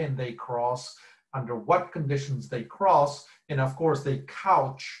 when can they cross, under what conditions they cross, and of course they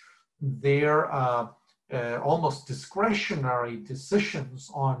couch their almost discretionary decisions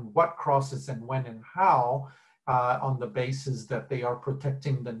on what crosses and when and how on the basis that they are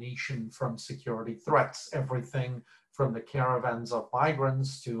protecting the nation from security threats, everything from the caravans of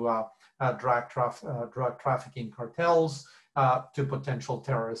migrants to drug trafficking cartels to potential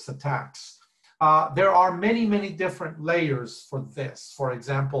terrorist attacks. There are many, many different layers for this. For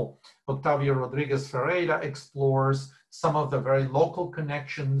example, Octavio Rodriguez Ferreira explores some of the very local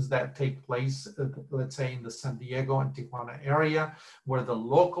connections that take place, let's say in the San Diego and Tijuana area, where the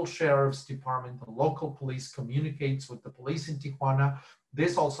local sheriff's department, the local police communicates with the police in Tijuana.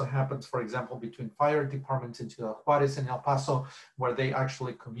 This also happens, for example, between fire departments in Ciudad Juarez and El Paso, where they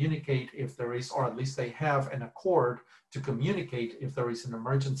actually communicate if there is, or at least they have an accord to communicate if there is an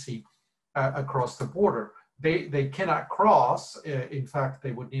emergency across the border. They cannot cross. In fact,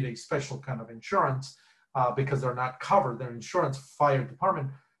 they would need a special kind of insurance because they're not covered. Their insurance, fire department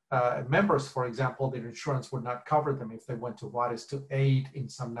members, for example, their insurance would not cover them if they went to Juarez to aid in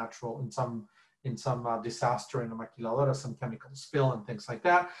some disaster in a maquiladora, some chemical spill and things like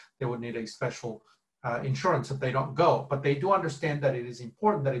that. They would need a special insurance if they don't go. But they do understand that it is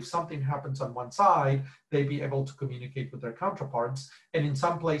important that if something happens on one side, they be able to communicate with their counterparts. And in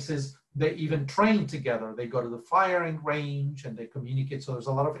some places, they even train together. They go to the firing range and they communicate. So there's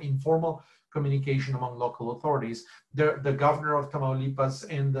a lot of informal communication among local authorities. The governor of Tamaulipas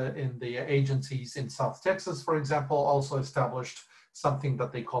and the agencies in South Texas, for example, also established something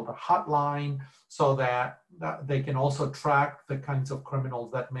that they call the hotline, so that they can also track the kinds of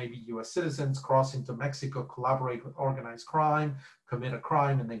criminals that may be U.S. citizens, cross into Mexico, collaborate with organized crime, commit a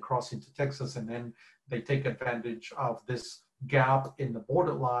crime, and then cross into Texas, and then they take advantage of this gap in the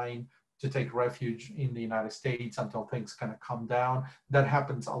borderline to take refuge in the United States until things kind of come down. That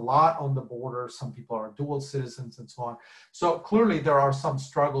happens a lot on the border. Some people are dual citizens and so on. So clearly there are some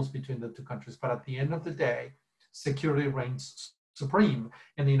struggles between the two countries, but at the end of the day, security reigns supreme.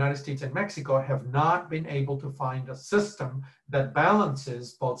 And the United States and Mexico have not been able to find a system that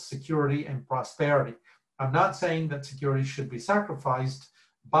balances both security and prosperity. I'm not saying that security should be sacrificed,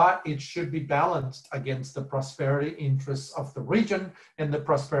 but it should be balanced against the prosperity interests of the region and the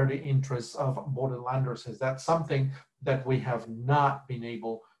prosperity interests of borderlanders. Is that something that we have not been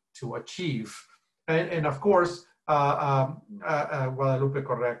able to achieve? And of course, Guadalupe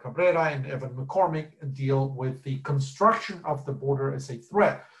Correa Cabrera and Evan McCormick deal with the construction of the border as a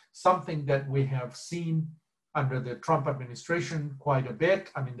threat, something that we have seen under the Trump administration quite a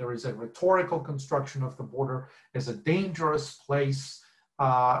bit. I mean, there is a rhetorical construction of the border as a dangerous place.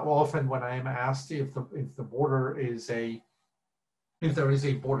 Often when I am asked if the border is if there is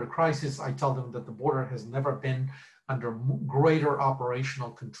a border crisis, I tell them that the border has never been under greater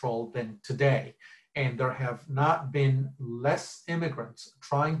operational control than today. And there have not been less immigrants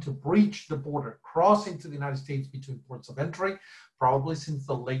trying to breach the border, cross into the United States between ports of entry, probably since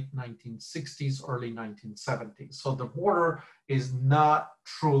the late 1960s, early 1970s. So the border is not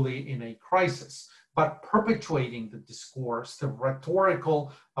truly in a crisis, but perpetuating the discourse, the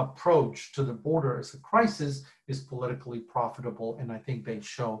rhetorical approach to the border as a crisis is politically profitable, and I think they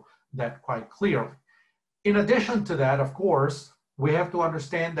show that quite clearly. In addition to that, of course, we have to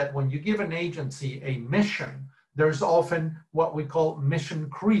understand that when you give an agency a mission, there's often what we call mission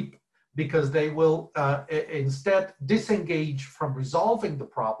creep, because they will instead disengage from resolving the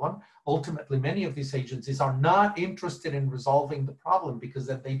problem. Ultimately, many of these agencies are not interested in resolving the problem because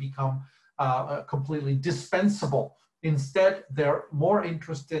then they become completely dispensable. Instead, they're more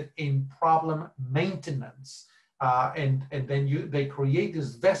interested in problem maintenance. And then they create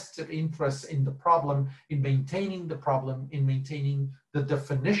this vested interest in the problem, in maintaining the problem, in maintaining the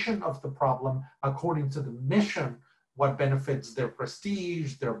definition of the problem according to the mission, what benefits their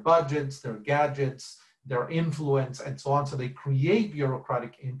prestige, their budgets, their gadgets, their influence, and so on. So they create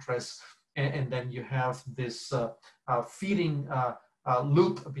bureaucratic interests, and then you have this feeding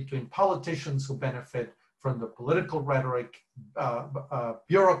loop between politicians who benefit from the political rhetoric,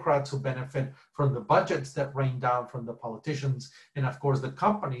 bureaucrats who benefit from the budgets that rain down from the politicians, and of course the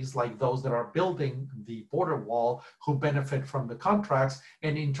companies like those that are building the border wall who benefit from the contracts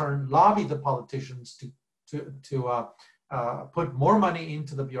and in turn lobby the politicians to put more money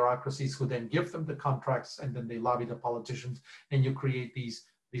into the bureaucracies who then give them the contracts, and then they lobby the politicians, and you create these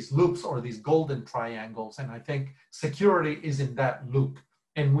loops or these golden triangles. And I think security is in that loop.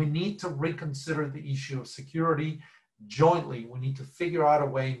 And we need to reconsider the issue of security jointly. We need to figure out a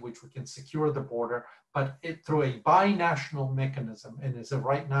way in which we can secure the border, but through a binational mechanism. And as of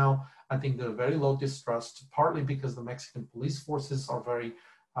right now, I think there's very low distrust, partly because the Mexican police forces are very,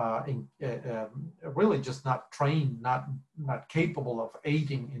 really just not trained, not capable of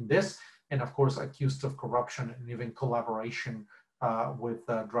aiding in this, and of course accused of corruption and even collaboration with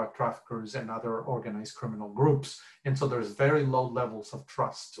drug traffickers and other organized criminal groups. And so there's very low levels of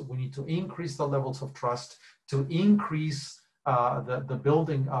trust. We need to increase the levels of trust to increase the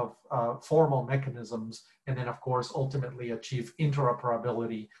building of formal mechanisms, and then of course ultimately achieve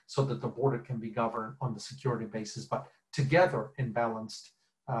interoperability so that the border can be governed on the security basis, but together and balanced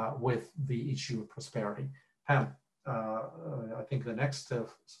with the issue of prosperity. Pam, I think the next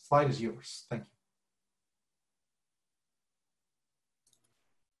slide is yours. Thank you.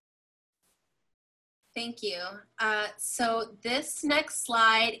 Thank you. So this next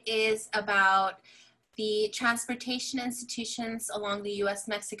slide is about the transportation institutions along the U.S.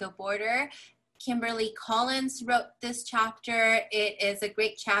 Mexico border. Kimberly Collins wrote this chapter. It is a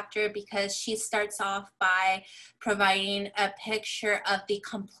great chapter because she starts off by providing a picture of the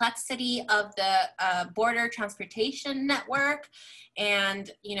complexity of the border transportation network. And,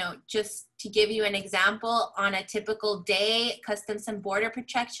 you know, just to give you an example, on a typical day, Customs and Border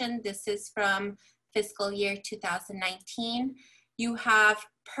Protection, this is from fiscal year 2019, you have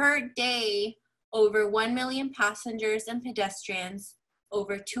per day over 1 million passengers and pedestrians,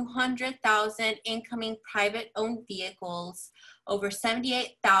 over 200,000 incoming private owned vehicles, over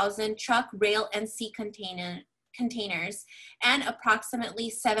 78,000 truck, rail, and sea containers, and approximately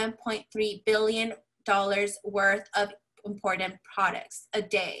 $7.3 billion worth of imported products a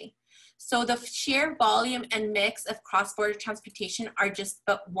day. So the sheer volume and mix of cross-border transportation are just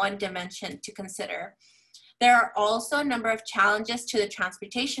but one dimension to consider. There are also a number of challenges to the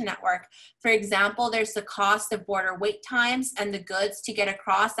transportation network. For example, there's the cost of border wait times and the goods to get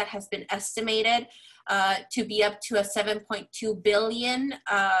across that has been estimated to be up to a $7.2 billion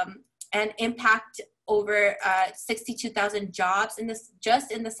and impact over 62,000 jobs in this,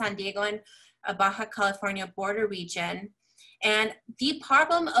 just in the San Diego and Baja California border region. And the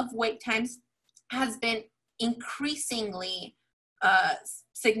problem of wait times has been increasingly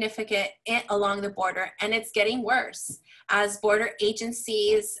significant along the border, and it's getting worse as border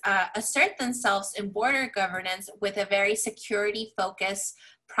agencies assert themselves in border governance with a very security-focused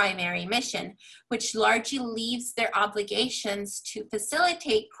primary mission, which largely leaves their obligations to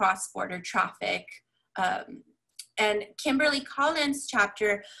facilitate cross-border traffic. And Kimberly Collins'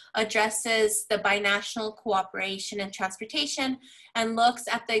 chapter addresses the binational cooperation in transportation and looks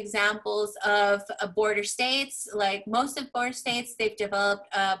at the examples of border states. Like most of border states, they've developed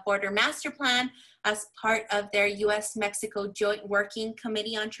a border master plan as part of their U.S. Mexico Joint Working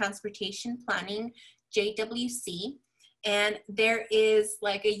Committee on Transportation Planning, JWC. And there is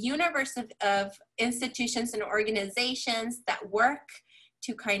like a universe of institutions and organizations that work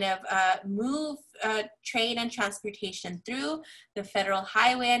to kind of move trade and transportation through the Federal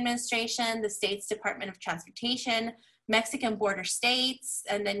Highway Administration, the State's Department of Transportation, Mexican border states,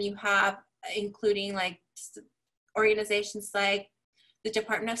 and then you have including like organizations like the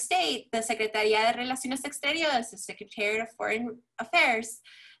Department of State, the Secretaría de Relaciones Exteriores, the Secretary of Foreign Affairs,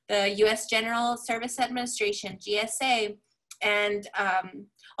 the U.S. General Service Administration, GSA, and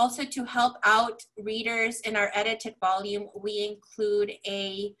also to help out readers in our edited volume, we include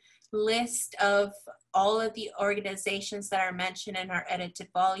a list of all of the organizations that are mentioned in our edited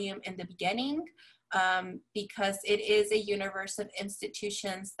volume in the beginning, because it is a universe of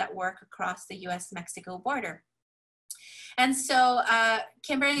institutions that work across the U.S.-Mexico border. And so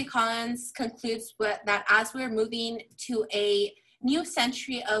Kimberly Collins concludes that as we're moving to a new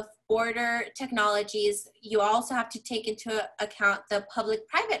century of border technologies, you also have to take into account the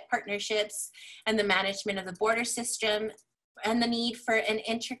public-private partnerships and the management of the border system and the need for an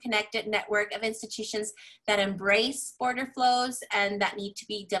interconnected network of institutions that embrace border flows and that need to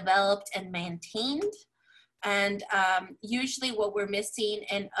be developed and maintained. And usually what we're missing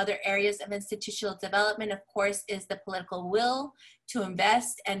in other areas of institutional development, of course, is the political will to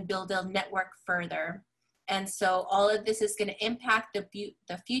invest and build a network further. And so all of this is going to impact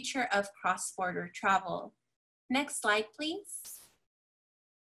the future of cross-border travel. Next slide, please.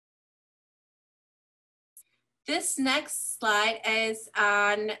 This next slide is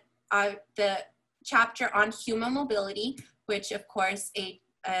on the chapter on human mobility, which of course a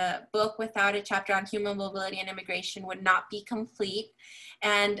book without a chapter on human mobility and immigration would not be complete.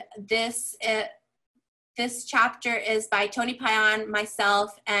 And this chapter is by Tony Payan,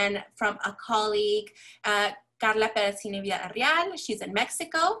 myself, and from a colleague, Carla Perez-Villarreal Villarreal. She's in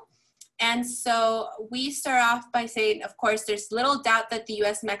Mexico. And so we start off by saying, of course, there's little doubt that the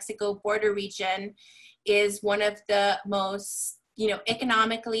U.S.-Mexico border region is one of the most,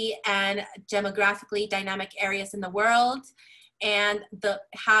 economically and demographically dynamic areas in the world, and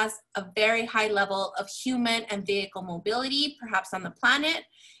has a very high level of human and vehicle mobility, perhaps on the planet,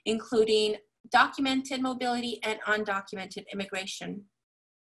 including documented mobility and undocumented immigration.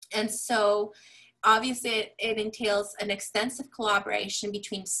 And so obviously it entails an extensive collaboration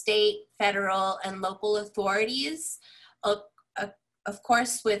between state, federal, and local authorities, of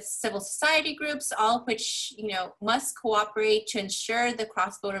course with civil society groups, all of which must cooperate to ensure the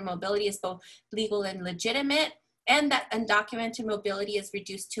cross-border mobility is both legal and legitimate, and that undocumented mobility is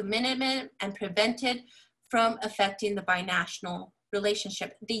reduced to a minimum and prevented from affecting the binational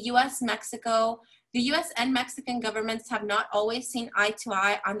relationship. The U.S. and Mexican governments have not always seen eye to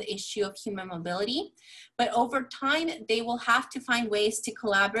eye on the issue of human mobility, but over time, they will have to find ways to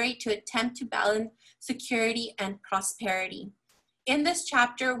collaborate to attempt to balance security and prosperity. In this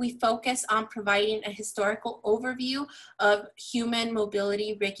chapter, we focus on providing a historical overview of human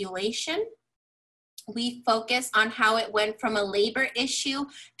mobility regulation. We focus on how it went from a labor issue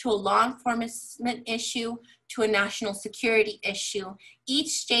to a law enforcement issue to a national security issue, each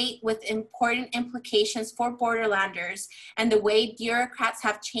state with important implications for borderlanders and the way bureaucrats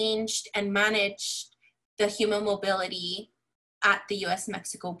have changed and managed the human mobility at the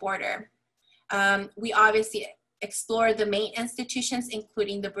U.S.-Mexico border. We obviously explore the main institutions,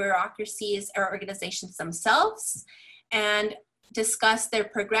 including the bureaucracies or organizations themselves, and discuss their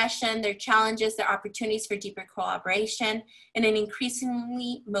progression, their challenges, their opportunities for deeper collaboration in an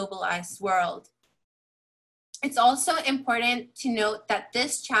increasingly mobilized world. It's also important to note that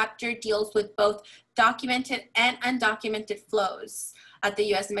this chapter deals with both documented and undocumented flows at the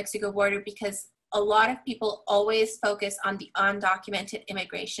U.S.-Mexico border, because a lot of people always focus on the undocumented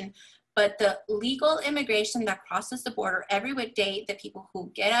immigration, but the legal immigration that crosses the border every day, the people who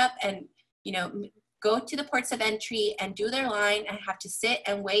get up and, go to the ports of entry and do their line and have to sit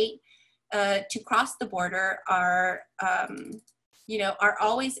and wait to cross the border are, are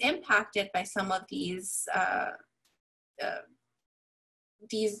always impacted by some of these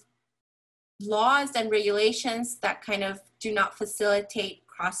laws and regulations that kind of do not facilitate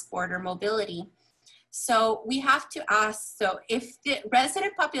cross-border mobility. So we have to ask, so if the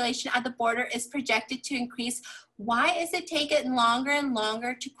resident population at the border is projected to increase, why is it taking longer and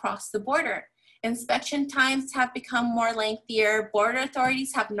longer to cross the border? Inspection times have become more lengthier. Border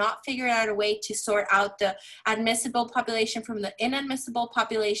authorities have not figured out a way to sort out the admissible population from the inadmissible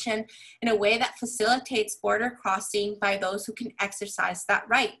population in a way that facilitates border crossing by those who can exercise that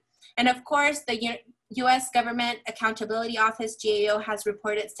right. And of course, the U.S. Government Accountability Office, GAO, has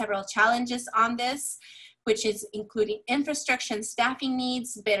reported several challenges on this, which is including infrastructure and staffing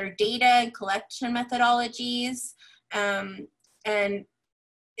needs, better data and collection methodologies, and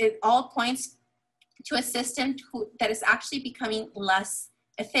it all points to a system that is actually becoming less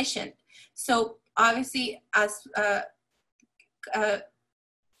efficient. So obviously, as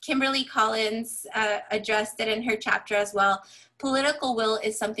Kimberly Collins addressed it in her chapter as well, political will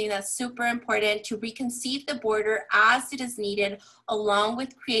is something that's super important to reconceive the border as it is needed, along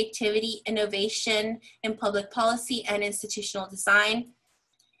with creativity, innovation in public policy and institutional design.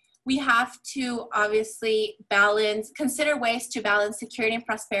 We have to obviously consider ways to balance security and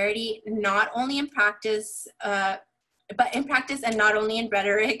prosperity, not only in practice, but in practice and not only in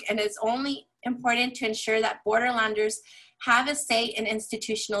rhetoric. And it's only important to ensure that borderlanders have a say in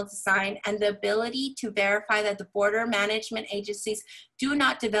institutional design and the ability to verify that the border management agencies do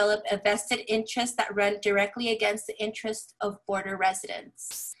not develop a vested interest that run directly against the interests of border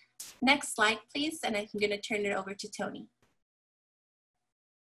residents. Next slide, please, and I'm going to turn it over to Tony.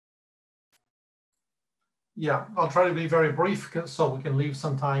 Yeah, I'll try to be very brief so we can leave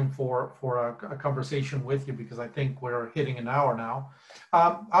some time for a conversation with you, because I think we're hitting an hour now.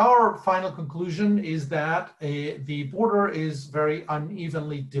 Our final conclusion is that the border is very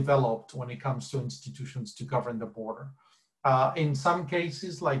unevenly developed when it comes to institutions to govern the border. In some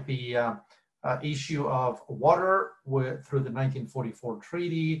cases, like the issue of water through the 1944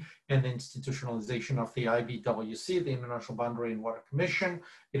 treaty and the institutionalization of the IBWC, the International Boundary and Water Commission,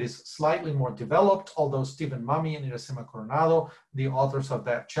 it is slightly more developed, although Stephen Mummy and Iracema Coronado, the authors of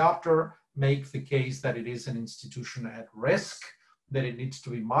that chapter, make the case that it is an institution at risk, that it needs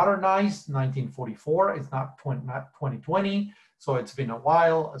to be modernized. 1944, it's not 2020, so it's been a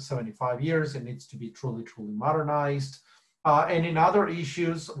while, 75 years, it needs to be truly, truly modernized. And in other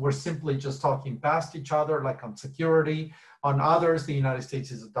issues, we're simply just talking past each other, like on security. On others, the United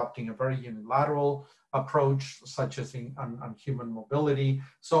States is adopting a very unilateral approach, such as on human mobility.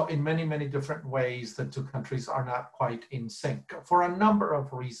 So in many, many different ways, the two countries are not quite in sync for a number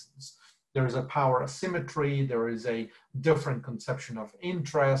of reasons. There is a power asymmetry, there is a different conception of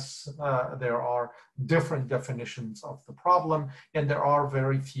interests, there are different definitions of the problem, and there are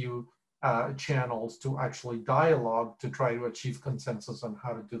very few channels to actually dialogue to try to achieve consensus on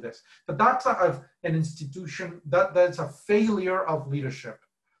how to do this. But that's an institution, that's a failure of leadership.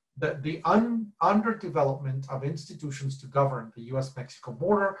 The underdevelopment of institutions to govern the U.S. Mexico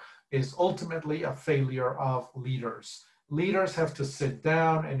border is ultimately a failure of leaders. Leaders have to sit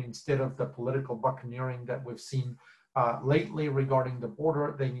down, and instead of the political buccaneering that we've seen lately regarding the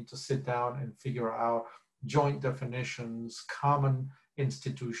border, they need to sit down and figure out joint definitions, common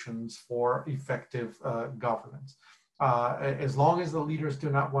institutions for effective governance. As long as the leaders do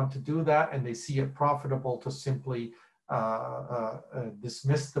not want to do that and they see it profitable to simply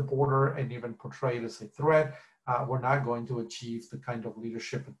dismiss the border and even portray it as a threat, we're not going to achieve the kind of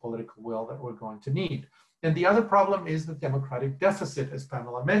leadership and political will that we're going to need. And the other problem is the democratic deficit, as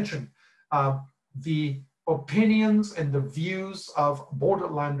Pamela mentioned. The opinions and the views of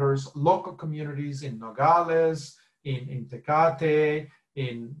borderlanders, local communities in Nogales, in Tecate,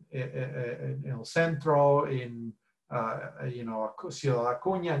 in El Centro, in Ciudad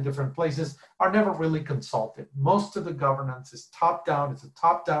Acuña, and different places are never really consulted. Most of the governance is top-down. It's a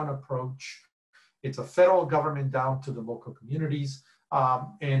top-down approach. It's a federal government down to the local communities,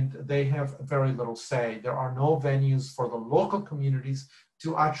 and they have very little say. There are no venues for the local communities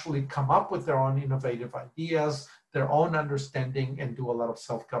to actually come up with their own innovative ideas, their own understanding, and do a lot of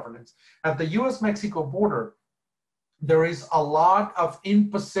self-governance. At the U.S. Mexico border, there is a lot of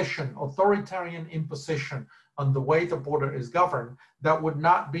imposition, authoritarian imposition on the way the border is governed that would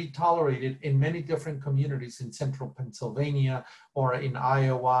not be tolerated in many different communities in central Pennsylvania or in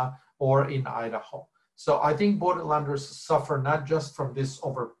Iowa or in Idaho. So I think borderlanders suffer not just from this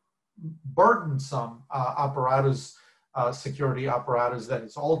overburdensome security apparatus that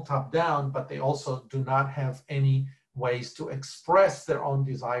is all top down, but they also do not have any ways to express their own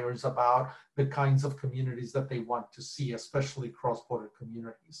desires about the kinds of communities that they want to see, especially cross-border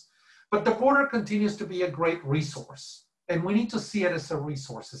communities. But the border continues to be a great resource, and we need to see it as a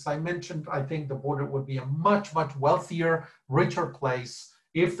resource. As I mentioned, I think the border would be a much, much wealthier, richer place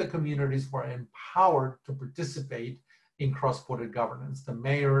if the communities were empowered to participate in cross-border governance. The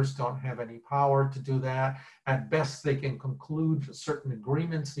mayors don't have any power to do that. At best, they can conclude certain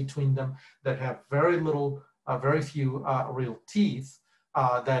agreements between them that have very very few real teeth.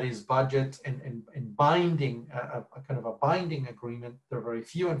 That is budget and binding, a kind of a binding agreement. They're very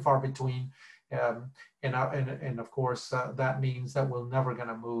few and far between. And of course, that means that we're never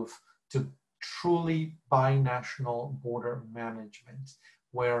gonna move to truly binational border management,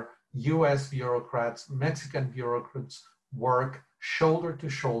 where US bureaucrats, Mexican bureaucrats work shoulder to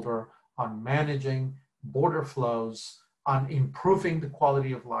shoulder on managing border flows, on improving the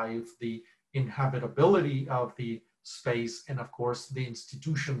quality of life, the inhabitability of the space, and of course, the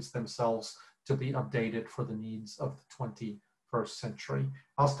institutions themselves to be updated for the needs of the 21st century.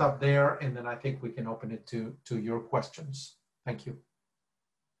 I'll stop there, and then I think we can open it to your questions. Thank you.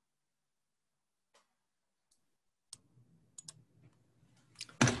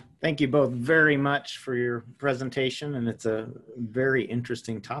 Thank you both very much for your presentation, and it's a very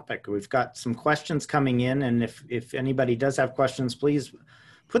interesting topic. We've got some questions coming in, and if anybody does have questions, please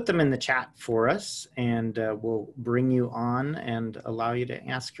put them in the chat for us, and we'll bring you on and allow you to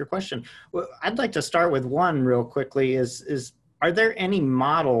ask your question. Well, I'd like to start with one real quickly. Are there any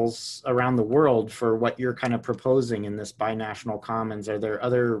models around the world for what you're kind of proposing in this binational commons? Are there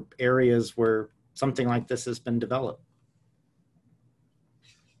other areas where something like this has been developed?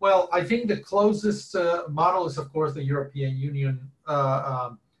 Well, I think the closest model is, of course, the European Union.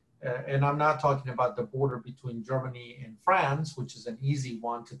 And I'm not talking about the border between Germany and France, which is an easy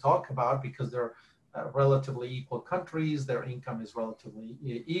one to talk about because they're relatively equal countries. Their income is relatively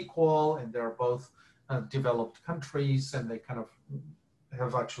equal, and they're both developed countries, and they kind of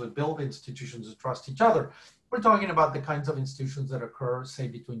have actually built institutions to trust each other. We're talking about the kinds of institutions that occur, say,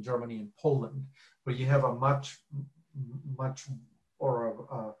 between Germany and Poland, where you have a much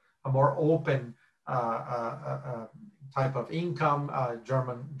or a more open type of income.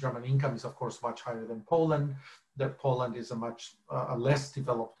 German income is, of course, much higher than Poland. That Poland is a much less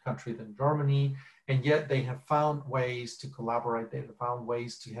developed country than Germany, and yet they have found ways to collaborate. They have found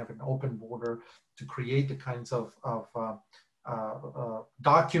ways to have an open border, to create the kinds of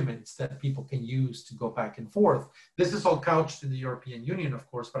documents that people can use to go back and forth. This is all couched in the European Union, of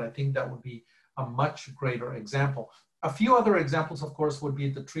course, but I think that would be a much greater example. A few other examples, of course, would be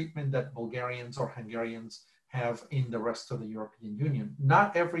the treatment that Bulgarians or Hungarians have in the rest of the European Union.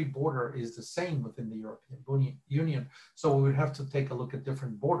 Not every border is the same within the European Union, so we would have to take a look at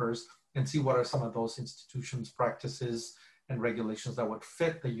different borders and see what are some of those institutions, practices, and regulations that would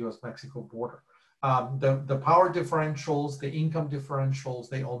fit the U.S. Mexico border. The power differentials, the income differentials,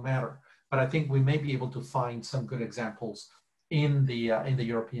 they all matter. But I think we may be able to find some good examples in the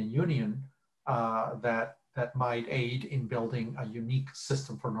European Union that might aid in building a unique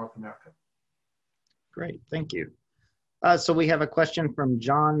system for North America. Great, thank you. So we have a question from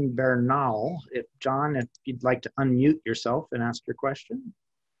John Bernal. John, if you'd like to unmute yourself and ask your question.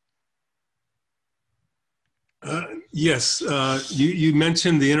 Yes, you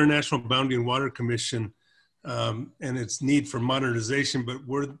mentioned the International Boundary and Water Commission and its need for modernization, but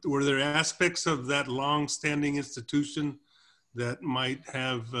were there aspects of that long-standing institution that might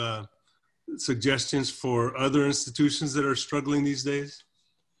have suggestions for other institutions that are struggling these days?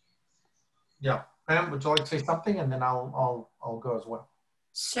 Yeah, Pam, would you like to say something, and then I'll go as well.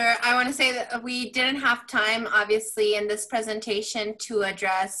 Sure. I want to say that we didn't have time, obviously, in this presentation to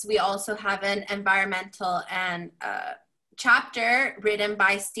address. We also have an environmental and chapter written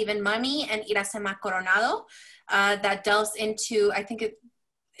by Stephen Mummy and Iracema Coronado that delves into, I think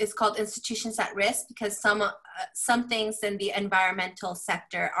it's called Institutions at Risk, because some things in the environmental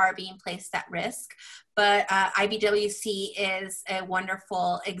sector are being placed at risk. But IBWC is a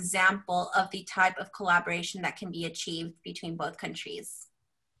wonderful example of the type of collaboration that can be achieved between both countries.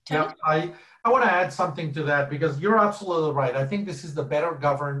 Yeah, I want to add something to that, because you're absolutely right. I think this is the better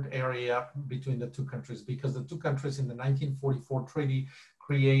governed area between the two countries, because the two countries in the 1944 treaty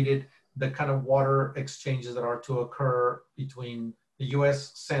created the kind of water exchanges that are to occur between the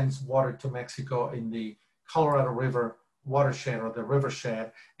U.S. sends water to Mexico in the Colorado River watershed or the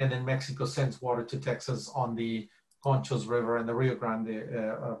rivershed, and then Mexico sends water to Texas on the Conchos River and the Rio Grande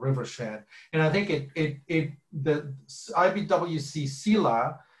rivershed. And I think the IBWC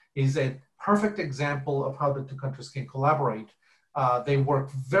SILA is a perfect example of how the two countries can collaborate. They work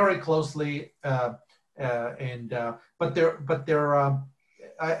very closely I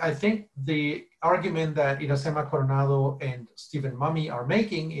think the argument that Iracema Coronado and Stephen Mummy are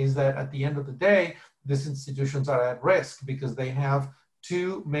making is that at the end of the day, these institutions are at risk because they have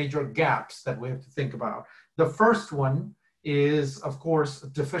two major gaps that we have to think about. The first one is, of course,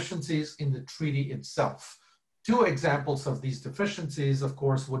 deficiencies in the treaty itself. Two examples of these deficiencies, of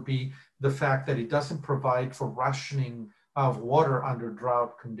course, would be the fact that it doesn't provide for rationing of water under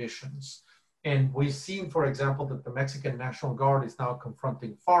drought conditions. And we've seen, for example, that the Mexican National Guard is now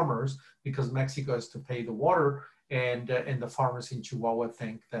confronting farmers because Mexico has to pay the water, and the farmers in Chihuahua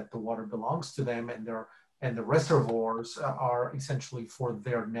think that the water belongs to them, and the reservoirs are essentially for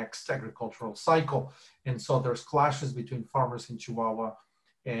their next agricultural cycle. And so there's clashes between farmers in Chihuahua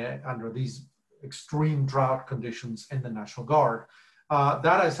under these extreme drought conditions and the National Guard.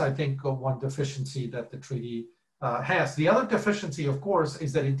 That is, I think, one deficiency that the treaty has. The other deficiency, of course,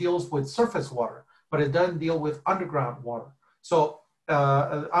 is that it deals with surface water, but it doesn't deal with underground water. So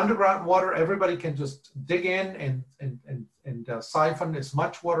underground water, everybody can just dig in and siphon as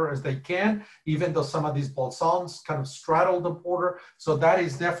much water as they can, even though some of these bolsons kind of straddle the border. So that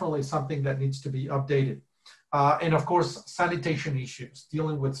is definitely something that needs to be updated. And of course, sanitation issues,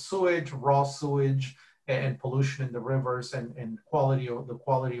 dealing with sewage, raw sewage, and pollution in the rivers and the quality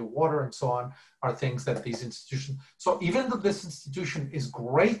of water and so on are things that these institutions. So even though this institution is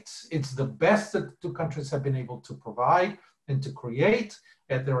great, it's the best that the two countries have been able to provide and to create,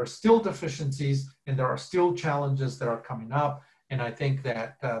 and there are still deficiencies and there are still challenges that are coming up. And I think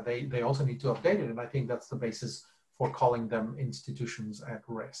that they also need to update it. And I think that's the basis for calling them institutions at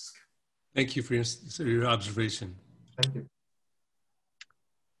risk. Thank you for your observation. Thank you.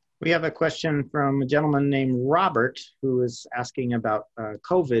 We have a question from a gentleman named Robert who is asking about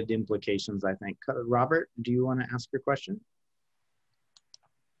COVID implications, I think. Robert, do you want to ask your question?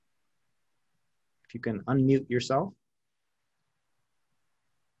 If you can unmute yourself.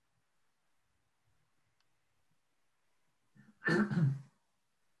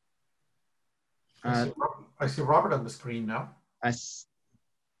 I see Robert on the screen now.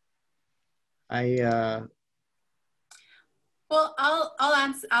 Well,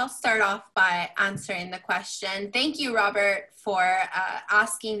 I'll start off by answering the question. Thank you, Robert, for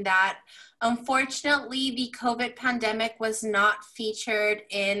asking that. Unfortunately, the COVID pandemic was not featured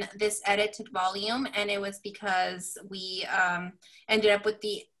in this edited volume, and it was because we ended up with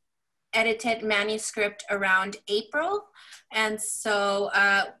the edited manuscript around April. And so,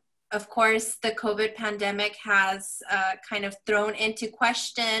 of course, the COVID pandemic has kind of thrown into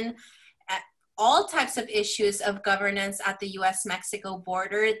question all types of issues of governance at the U.S. Mexico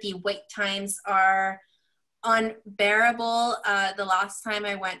border. The wait times are unbearable. The last time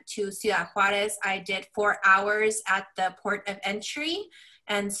I went to Ciudad Juarez, I did 4 hours at the port of entry.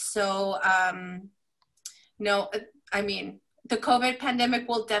 And so, no, I mean, the COVID pandemic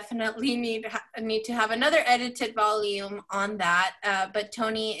will definitely need to have another edited volume on that. But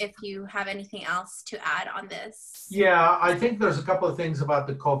Tony, if you have anything else to add on this. Yeah, I think there's a couple of things about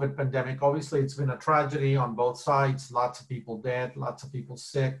the COVID pandemic. Obviously, it's been a tragedy on both sides, lots of people dead, lots of people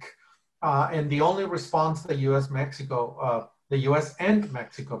sick. And the only response the U.S. and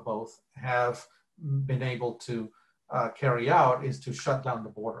Mexico both have been able to carry out is to shut down the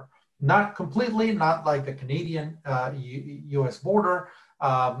border. Not completely, not like the Canadian U.S. border.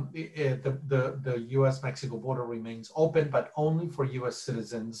 The U.S.-Mexico border remains open, but only for U.S.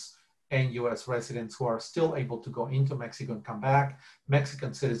 citizens and U.S. residents who are still able to go into Mexico and come back.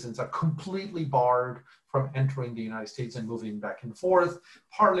 Mexican citizens are completely barred from entering the United States and moving back and forth,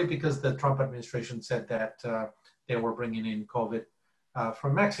 partly because the Trump administration said that they were bringing in COVID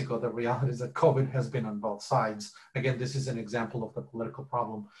from Mexico. The reality is that COVID has been on both sides. Again, this is an example of the political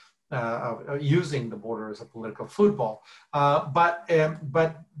problem of using the border as a political football. But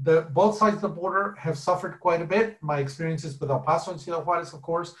both sides of the border have suffered quite a bit. My experiences with El Paso and Ciudad Juarez, of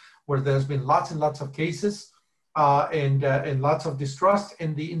course, where there's been lots and lots of cases and lots of distrust.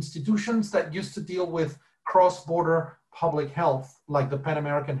 And the institutions that used to deal with cross-border public health, like the Pan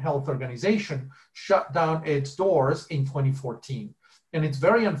American Health Organization, shut down its doors in 2014. And it's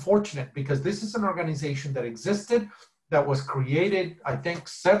very unfortunate because this is an organization that existed, that was created, I think,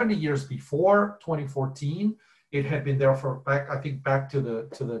 70 years before 2014. It had been there for back to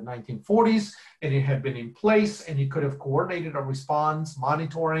the 1940s, and it had been in place, and it could have coordinated a response,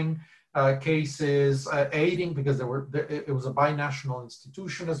 monitoring cases, aiding, because it was a binational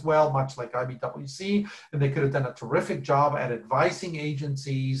institution as well, much like IBWC, and they could have done a terrific job at advising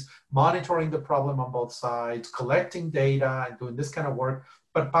agencies, monitoring the problem on both sides, collecting data, and doing this kind of work.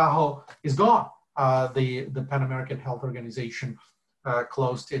 But PAHO is gone. The Pan American Health Organization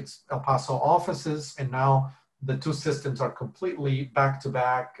closed its El Paso offices, and now the two systems are completely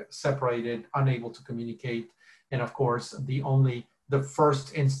back-to-back, separated, unable to communicate. And of course, the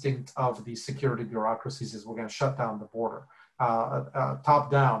first instinct of the security bureaucracies is we're going to shut down the border.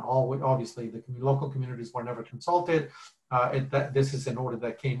 Top down, obviously, the local communities were never consulted. This is an order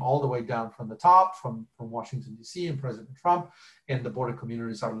that came all the way down from the top, from Washington, D.C. and President Trump, and the border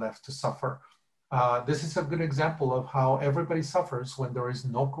communities are left to suffer. This is a good example of how everybody suffers when there is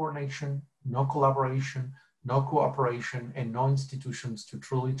no coordination, no collaboration, no cooperation, and no institutions to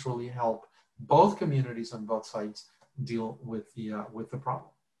truly, truly help both communities on both sides deal with the problem.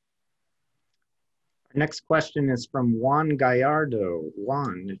 Our next question is from Juan Gallardo.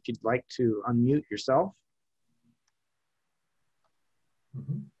 Juan, if you'd like to unmute yourself.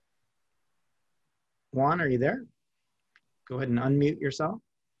 Mm-hmm. Juan, are you there? Go ahead and unmute yourself.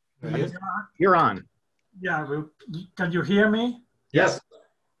 You're on. Yeah, can you hear me? Yes.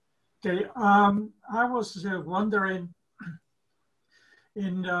 Okay, I was wondering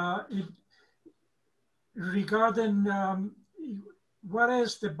regarding what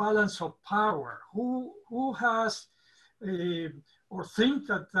is the balance of power? Who has or think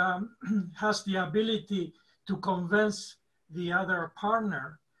that has the ability to convince the other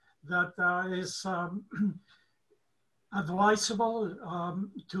partner that is advisable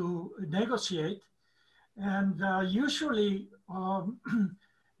to negotiate? And usually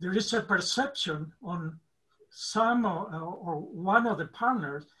there is a perception on some or one of the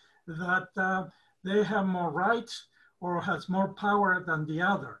partners that they have more rights or has more power than the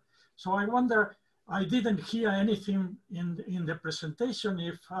other. So I wonder, I didn't hear anything in the presentation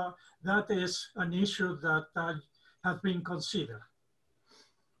if that is an issue that has been considered.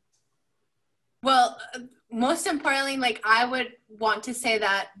 Well, most importantly, like I would want to say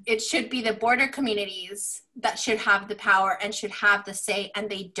that it should be the border communities that should have the power and should have the say, and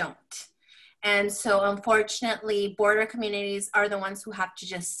they don't. And so unfortunately, border communities are the ones who have to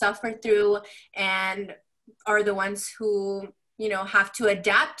just suffer through and are the ones who, you know, have to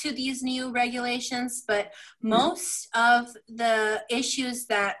adapt to these new regulations. But most of the issues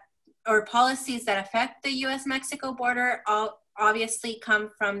that, or policies that affect the U.S. Mexico border obviously come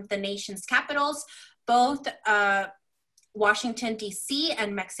from the nation's capitals, both Washington, D.C.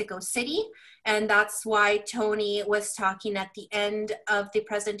 and Mexico City. And that's why Tony was talking at the end of the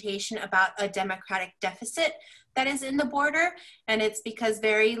presentation about a democratic deficit that is in the border. And it's because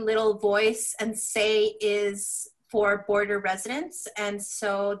very little voice and say is for border residents. And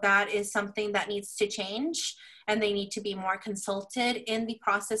so that is something that needs to change. And they need to be more consulted in the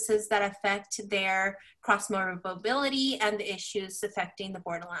processes that affect their cross-border mobility and the issues affecting the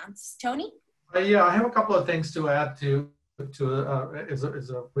borderlands. Tony? Yeah, I have a couple of things to add as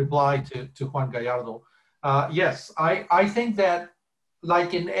a reply to Juan Gallardo. Yes, I think that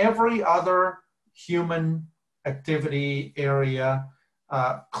like in every other human activity area,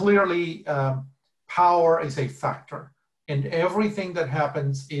 clearly power is a factor, and everything that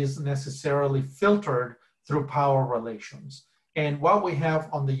happens is necessarily filtered through power relations. And what we have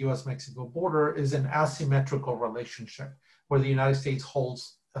on the U.S. Mexico border is an asymmetrical relationship where the United States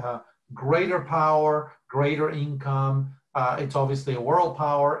holds greater power, greater income. It's obviously a world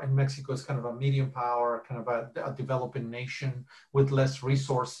power, and Mexico is kind of a medium power, kind of a developing nation with less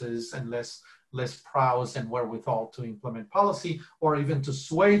resources and less prowess and wherewithal to implement policy or even to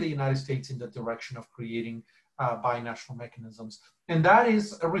sway the United States in the direction of creating binational mechanisms. And that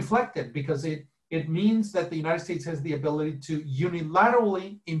is reflected because it means that the United States has the ability to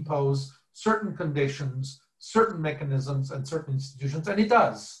unilaterally impose certain conditions, certain mechanisms, and certain institutions, and it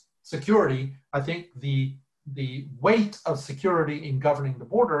does. Security, I think the weight of security in governing the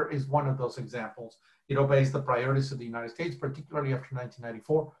border is one of those examples. It obeys the priorities of the United States, particularly after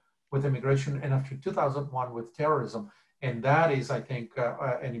 1994 with immigration and after 2001 with terrorism. And that is, I think,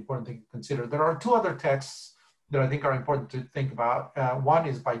 an important thing to consider. There are two other texts that I think are important to think about. One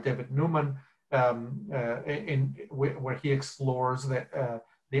is by David Newman, where he explores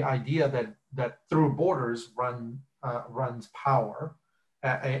the idea that through borders runs power,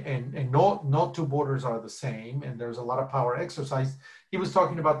 and no two borders are the same, and there's a lot of power exercised. He was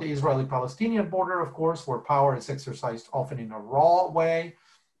talking about the Israeli-Palestinian border, of course, where power is exercised often in a raw way,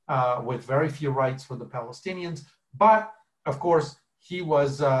 with very few rights for the Palestinians. But of course, he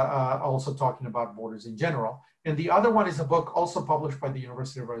was also talking about borders in general. And the other one is a book also published by the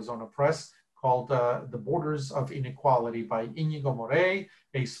University of Arizona Press called The Borders of Inequality by Íñigo Morey,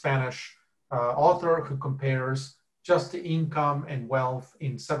 a Spanish author who compares just the income and wealth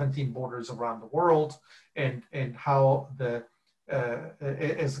in 17 borders around the world and how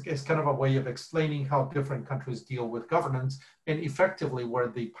is kind of a way of explaining how different countries deal with governance, and effectively where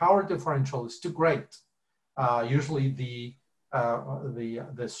the power differential is too great. Usually the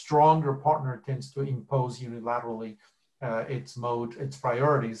stronger partner tends to impose unilaterally its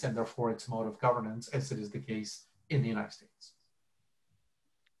priorities, and therefore its mode of governance, as it is the case in the United States.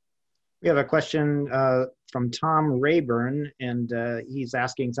 We have a question from Tom Rayburn, and he's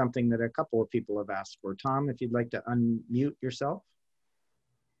asking something that a couple of people have asked for. Tom, if you'd like to unmute yourself.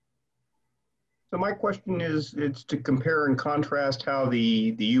 So my question is, it's to compare and contrast how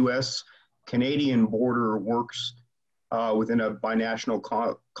the U.S.-Canadian border works within a binational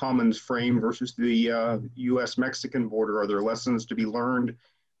commons frame versus the U.S. Mexican border. Are there lessons to be learned?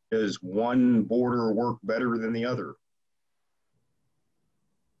 Does one border work better than the other?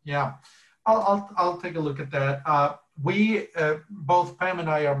 Yeah, I'll take a look at that. We, both Pam and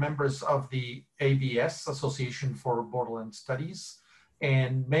I, are members of the ABS, Association for Borderland Studies,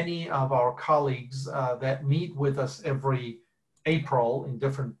 and many of our colleagues that meet with us every April in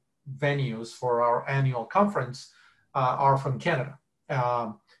different venues for our annual conference are from Canada.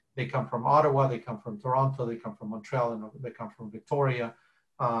 They come from Ottawa, they come from Toronto, they come from Montreal, and they come from Victoria,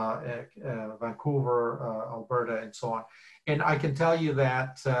 Vancouver, Alberta, and so on. And I can tell you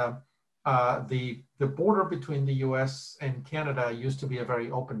that the border between the US and Canada used to be a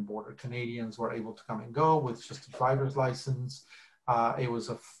very open border. Canadians were able to come and go with just a driver's license. It was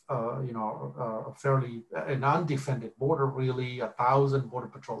a fairly an undefended border, really. 1,000 Border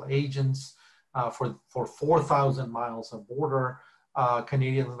Patrol agents for 4,000 miles of border.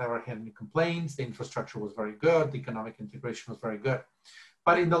 Canadians never had any complaints. The infrastructure was very good. The economic integration was very good.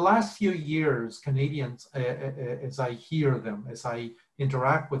 But in the last few years, Canadians, as I hear them, as I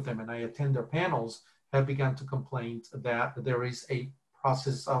interact with them and I attend their panels, have begun to complain that there is a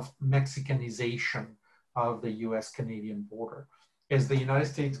process of Mexicanization of the US-Canadian border. As the United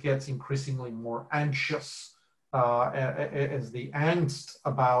States gets increasingly more anxious, as the angst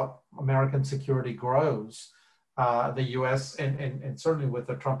about American security grows, the US, and certainly with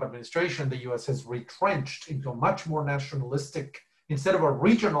the Trump administration, the US has retrenched into a much more nationalistic, instead of a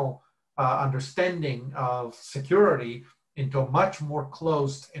regional understanding of security, into a much more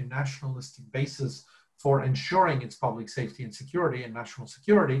closed and nationalistic basis for ensuring its public safety and security and national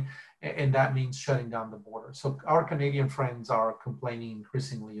security, and that means shutting down the border. So our Canadian friends are complaining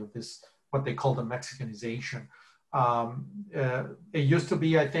increasingly of this, what they call the Mexicanization. It used to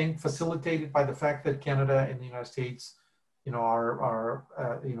be, I think, facilitated by the fact that Canada and the United States,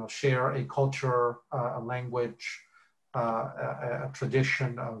 share a culture, a language, a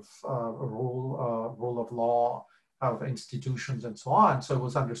tradition of a rule of law, of institutions, and so on. So it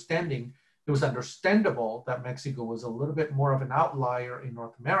was understandable that Mexico was a little bit more of an outlier in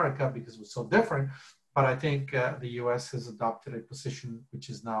North America because it was so different. But I think the US has adopted a position which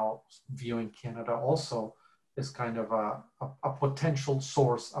is now viewing Canada also as kind of a potential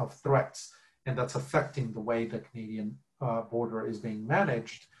source of threats. And that's affecting the way the Canadian border is being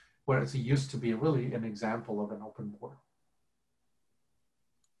managed, whereas it used to be really an example of an open border.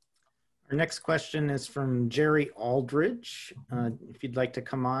 Our next question is from Jerry Aldridge. If you'd like to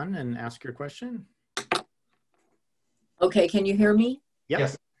come on and ask your question. Okay, can you hear me? Yep.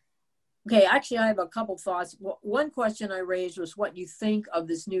 Yes. Okay, actually I have a couple thoughts. One question I raised was what you think of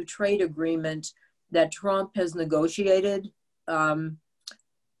this new trade agreement that Trump has negotiated.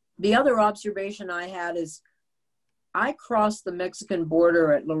 The other observation I had is I crossed the Mexican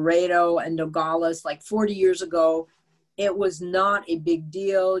border at Laredo and Nogales like 40 years ago. It was not a big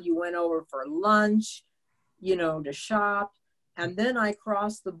deal. You went over for lunch, to shop. And then I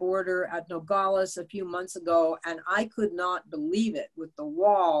crossed the border at Nogales a few months ago, and I could not believe it with the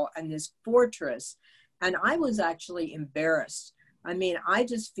wall and this fortress. And I was actually embarrassed. I mean, I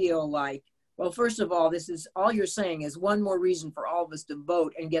just feel like, well, first of all, this is all you're saying is one more reason for all of us to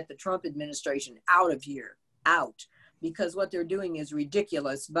vote and get the Trump administration out of here, because what they're doing is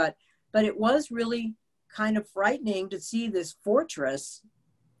ridiculous. But it was really kind of frightening to see this fortress.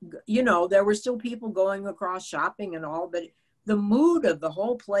 There were still people going across shopping and all, but the mood of the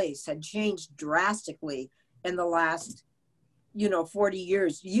whole place had changed drastically in the last, 40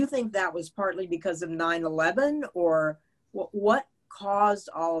 years. Do you think that was partly because of 9/11, or what caused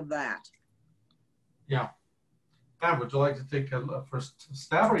all of that? Yeah. Pam, would you like to take a first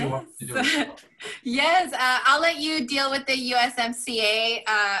stab, or you want to do it? Yes, I'll let you deal with the USMCA.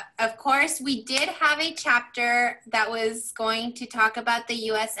 Of course, we did have a chapter that was going to talk about the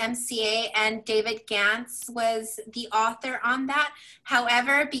USMCA, and David Gantz was the author on that.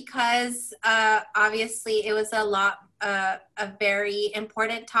 However, because obviously it was a lot a very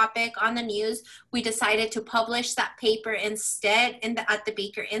important topic on the news, we decided to publish that paper instead at the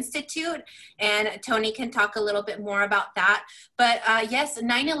Baker Institute. And Tony can talk a little bit more about that. But yes,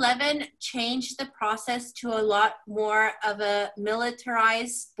 9/11 changed the process to a lot more of a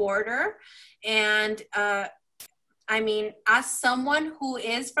militarized border. And I mean, as someone who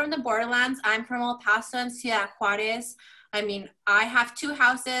is from the borderlands, I'm from El Paso and Ciudad Juarez. I mean, I have two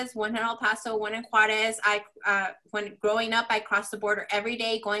houses, one in El Paso, one in Juarez. When growing up, I crossed the border every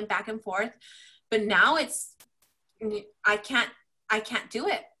day, going back and forth. But now I can't do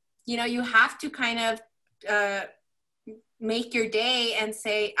it. You know, you have to kind of make your day and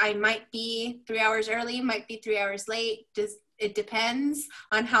say, I might be 3 hours early, might be 3 hours late. It depends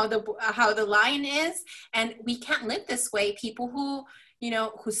on how the line is. And we can't live this way. People who, you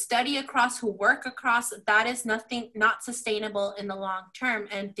know, who study across, who work across, that is not sustainable in the long term,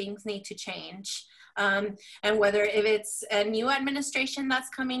 and things need to change. And whether if it's a new administration that's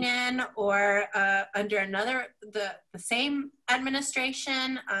coming in or under the same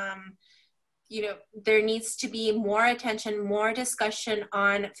administration, you know, there needs to be more attention, more discussion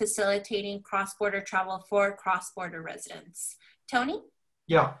on facilitating cross-border travel for cross-border residents. Tony?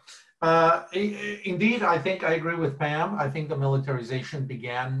 Yeah, indeed, I think I agree with Pam. I think the militarization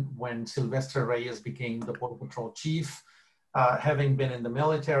began when Sylvester Reyes became the Border Patrol chief. Having been in the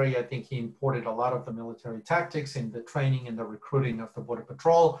military, I think he imported a lot of the military tactics in the training and the recruiting of the Border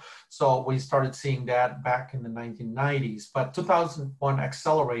Patrol. So we started seeing that back in the 1990s. But 2001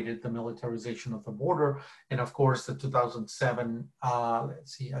 accelerated the militarization of the border. And of course, the 2007,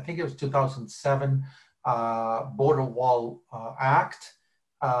 let's see, I think it was 2007 Border Wall Act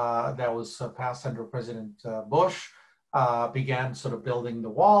that was passed under President Bush. Began sort of building the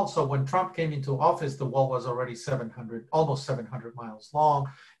wall. So when Trump came into office, the wall was already almost 700 miles long.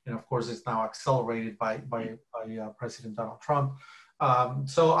 And of course, it's now accelerated by President Donald Trump.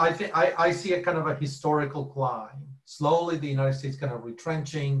 So I think I see a kind of a historical climb. Slowly, the United States kind of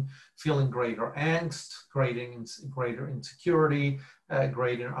retrenching, feeling greater angst, greater insecurity,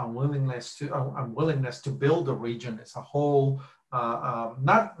 greater unwillingness to build the region as a whole.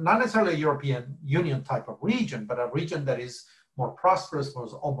 Not necessarily a European Union type of region, but a region that is more prosperous,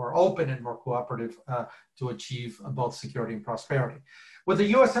 more open, and more cooperative to achieve both security and prosperity. With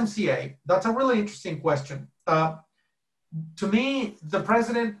the USMCA, that's a really interesting question. To me, the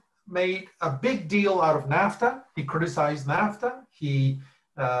president made a big deal out of NAFTA. He criticized NAFTA. He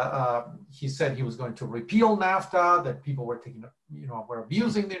said he was going to repeal NAFTA, that people were were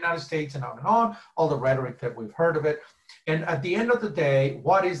abusing the United States, and on, all the rhetoric that we've heard of it. And at the end of the day,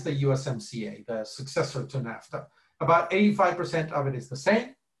 what is the USMCA, the successor to NAFTA? About 85% of it is the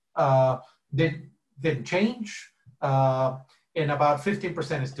same, didn't change, and about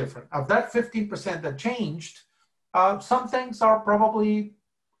 15% is different. Of that 15% that changed, some things are probably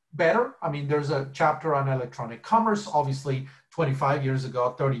better. I mean, there's a chapter on electronic commerce. Obviously, 25 years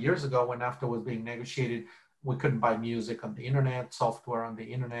ago, 30 years ago, when NAFTA was being negotiated, we couldn't buy music on the internet, software on the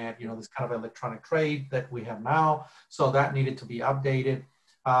internet, this kind of electronic trade that we have now. So that needed to be updated.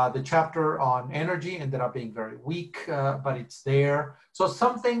 The chapter on energy ended up being very weak, but it's there. So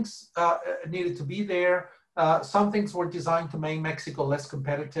some things needed to be there. Some things were designed to make Mexico less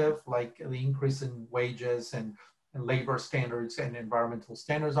competitive, like the increase in wages and labor standards and environmental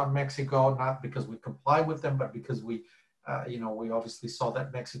standards on Mexico, not because we comply with them, but because we obviously saw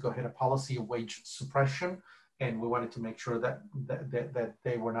that Mexico had a policy of wage suppression, and we wanted to make sure that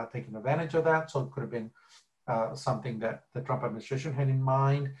they were not taking advantage of that. So it could have been something that the Trump administration had in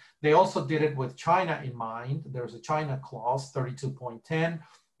mind. They also did it with China in mind. There's a China clause, 32.10,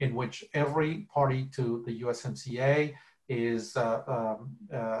 in which every party to the USMCA is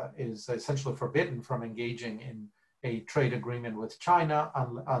essentially forbidden from engaging in a trade agreement with China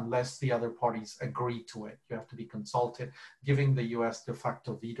unless the other parties agree to it. You have to be consulted, giving the US de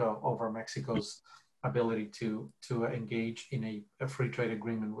facto veto over Mexico's ability to engage in a free trade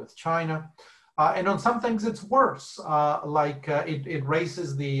agreement with China. And on some things it's worse, it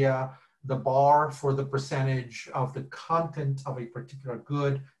raises the bar for the percentage of the content of a particular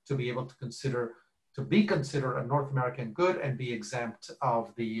good to be able to be considered a North American good and be exempt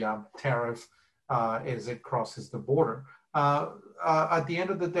of the tariff as it crosses the border. At the end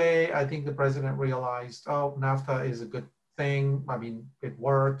of the day, I think the president realized, NAFTA is a good thing. I mean, it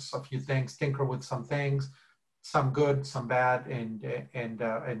works, a few things, tinker with some things, some good, some bad,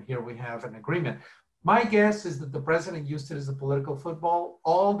 and here we have an agreement. My guess is that the president used it as a political football.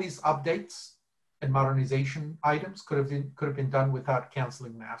 All these updates and modernization items could have been done without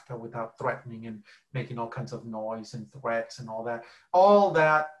canceling NAFTA, without threatening and making all kinds of noise and threats and all that. All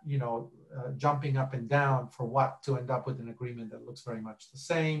that, jumping up and down for what to end up with an agreement that looks very much the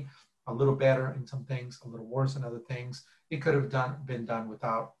same, a little better in some things, a little worse in other things. It could have been done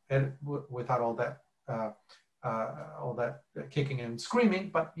without all that kicking and screaming.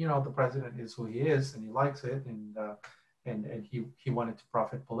 But you know, the president is who he is, and he likes it, and he wanted to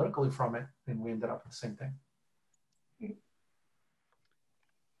profit politically from it, and we ended up with the same thing.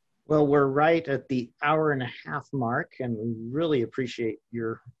 Well, we're right at the hour-and-a-half mark, and we really appreciate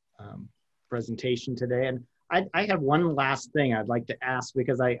your presentation today. And I have one last thing I'd like to ask,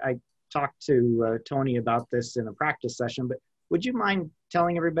 because I talked to Tony about this in a practice session, but would you mind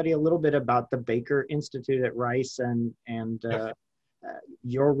telling everybody a little bit about the Baker Institute at Rice and Yes.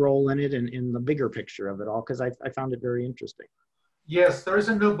 Your role in it and in the bigger picture of it all, because I found it very interesting. Yes, there is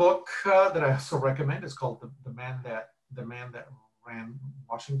a new book that I also recommend. It's called The Man That Ran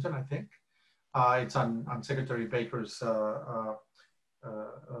Washington, I think. It's on Secretary Baker's, I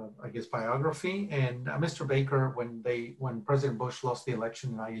guess, biography. And Mr. Baker, when President Bush lost the election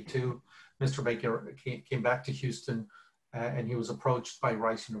in '92, Mr. Baker came back to Houston, and he was approached by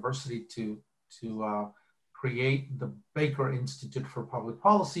Rice University to create the Baker Institute for Public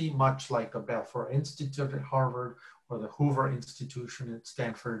Policy, much like the Balfour Institute at Harvard or the Hoover Institution at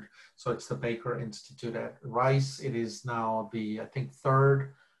Stanford. So it's the Baker Institute at Rice. It is now the, I think,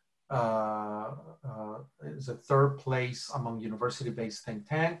 third place among university-based think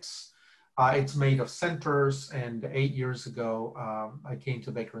tanks. It's made of centers, and 8 years ago, I came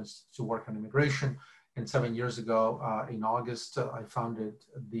to Baker Institute to work on immigration, and 7 years ago, in August, I founded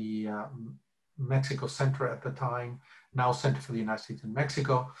the Mexico Center at the time, now Center for the United States and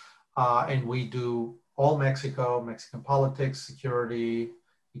Mexico, and we do all Mexico, Mexican politics, security,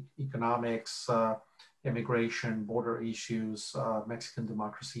 economics, immigration, border issues, Mexican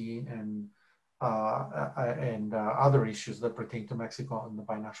democracy, and other issues that pertain to Mexico and the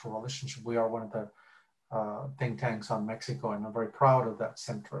binational relationship. We are one of the think tanks on Mexico, and I'm very proud of that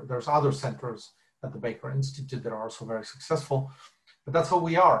center. There's other centers at the Baker Institute that are also very successful, but that's who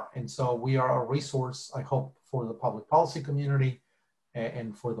we are. And so we are a resource, I hope, for the public policy community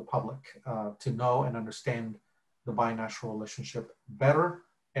and for the public to know and understand the binational relationship better.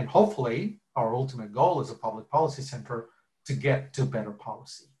 And hopefully our ultimate goal as a public policy center to get to better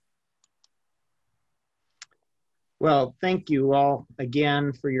policy. Well, thank you all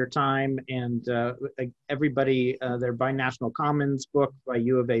again for your time, and everybody, their Binational Commons book by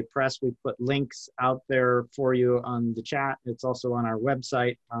U of A Press, we put links out there for you on the chat. It's also on our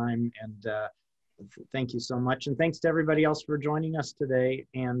website, and thank you so much. And thanks to everybody else for joining us today,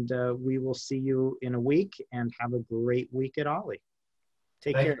 and we will see you in a week, and have a great week at Ollie.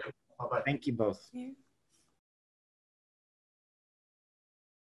 Take care. Bye-bye. Thank you both. Yeah.